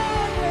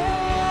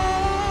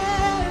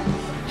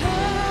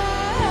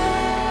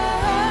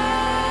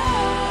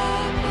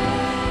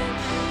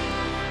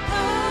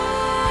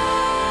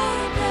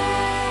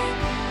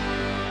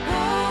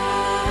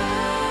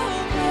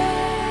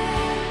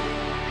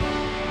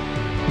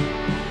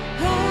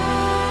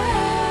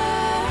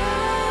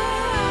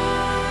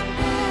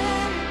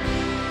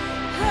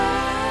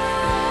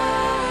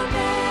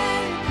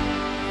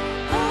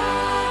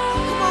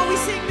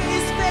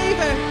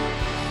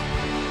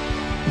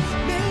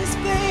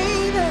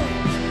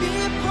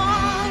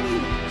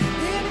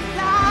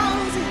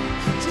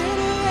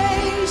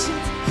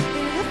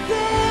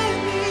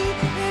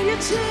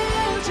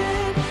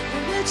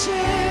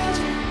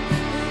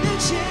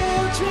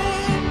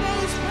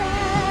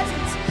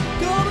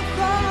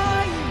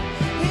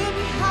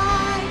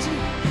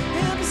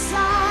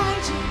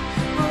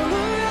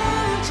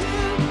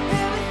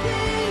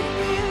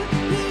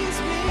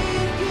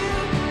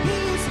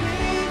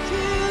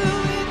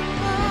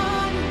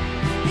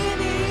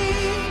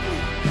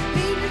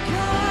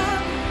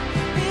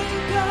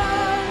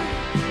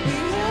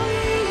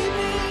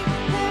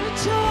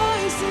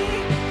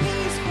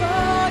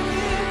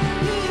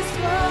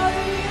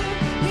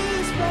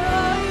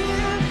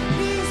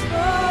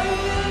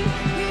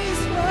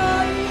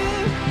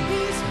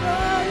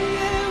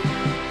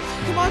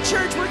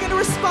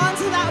 respond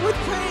to that with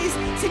praise.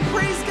 Sing,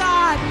 praise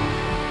God.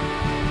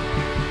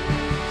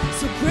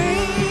 So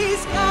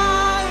praise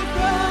God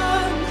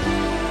from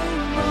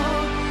whom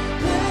all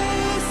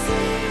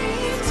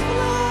blessings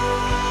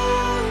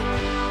flow.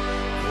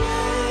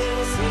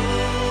 Praise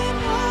Him,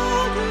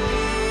 all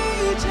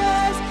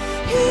creatures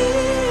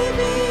here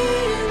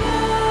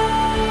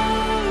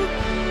below.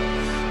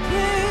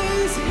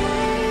 Praise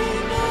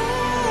Him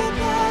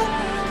above,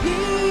 ye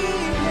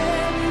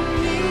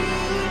heavenly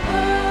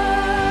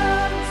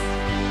hosts.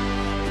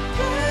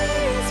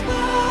 Praise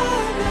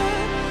Father,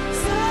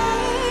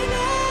 Son,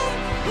 and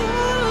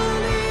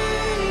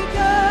Holy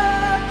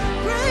God.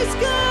 Praise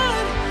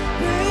God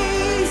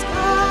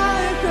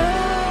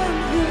from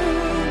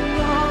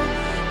whom all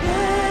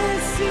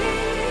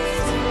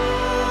blessings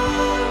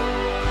flow.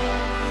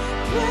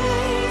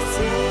 Praise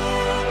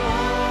Him,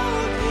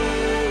 all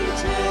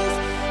creatures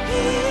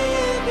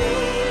here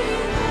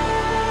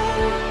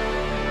below.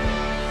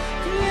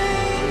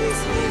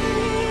 Praise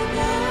Him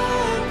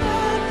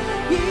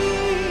above, ye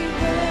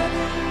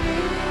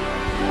heavenly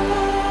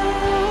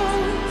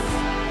hosts.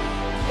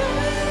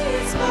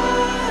 Praise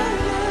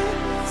Father,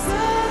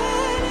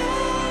 Son,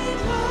 and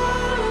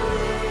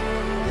Holy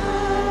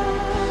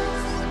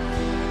Ghost.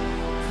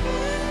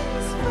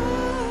 Praise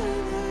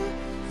Father,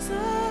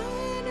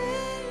 Son,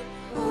 and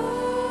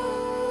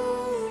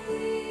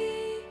Holy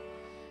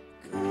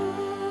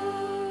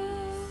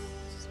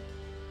Ghost.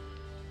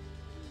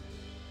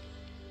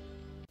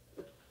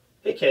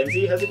 Hey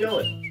Kenzie, how's it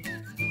going?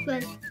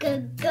 Good,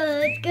 good,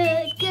 good,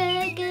 good,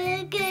 good,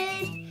 good,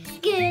 good,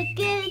 good,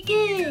 good,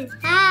 good.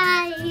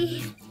 Hi,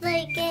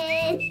 Slay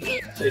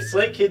Kids. Say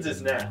Slay Kids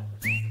is now.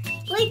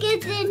 Slay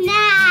Kids is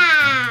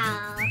now.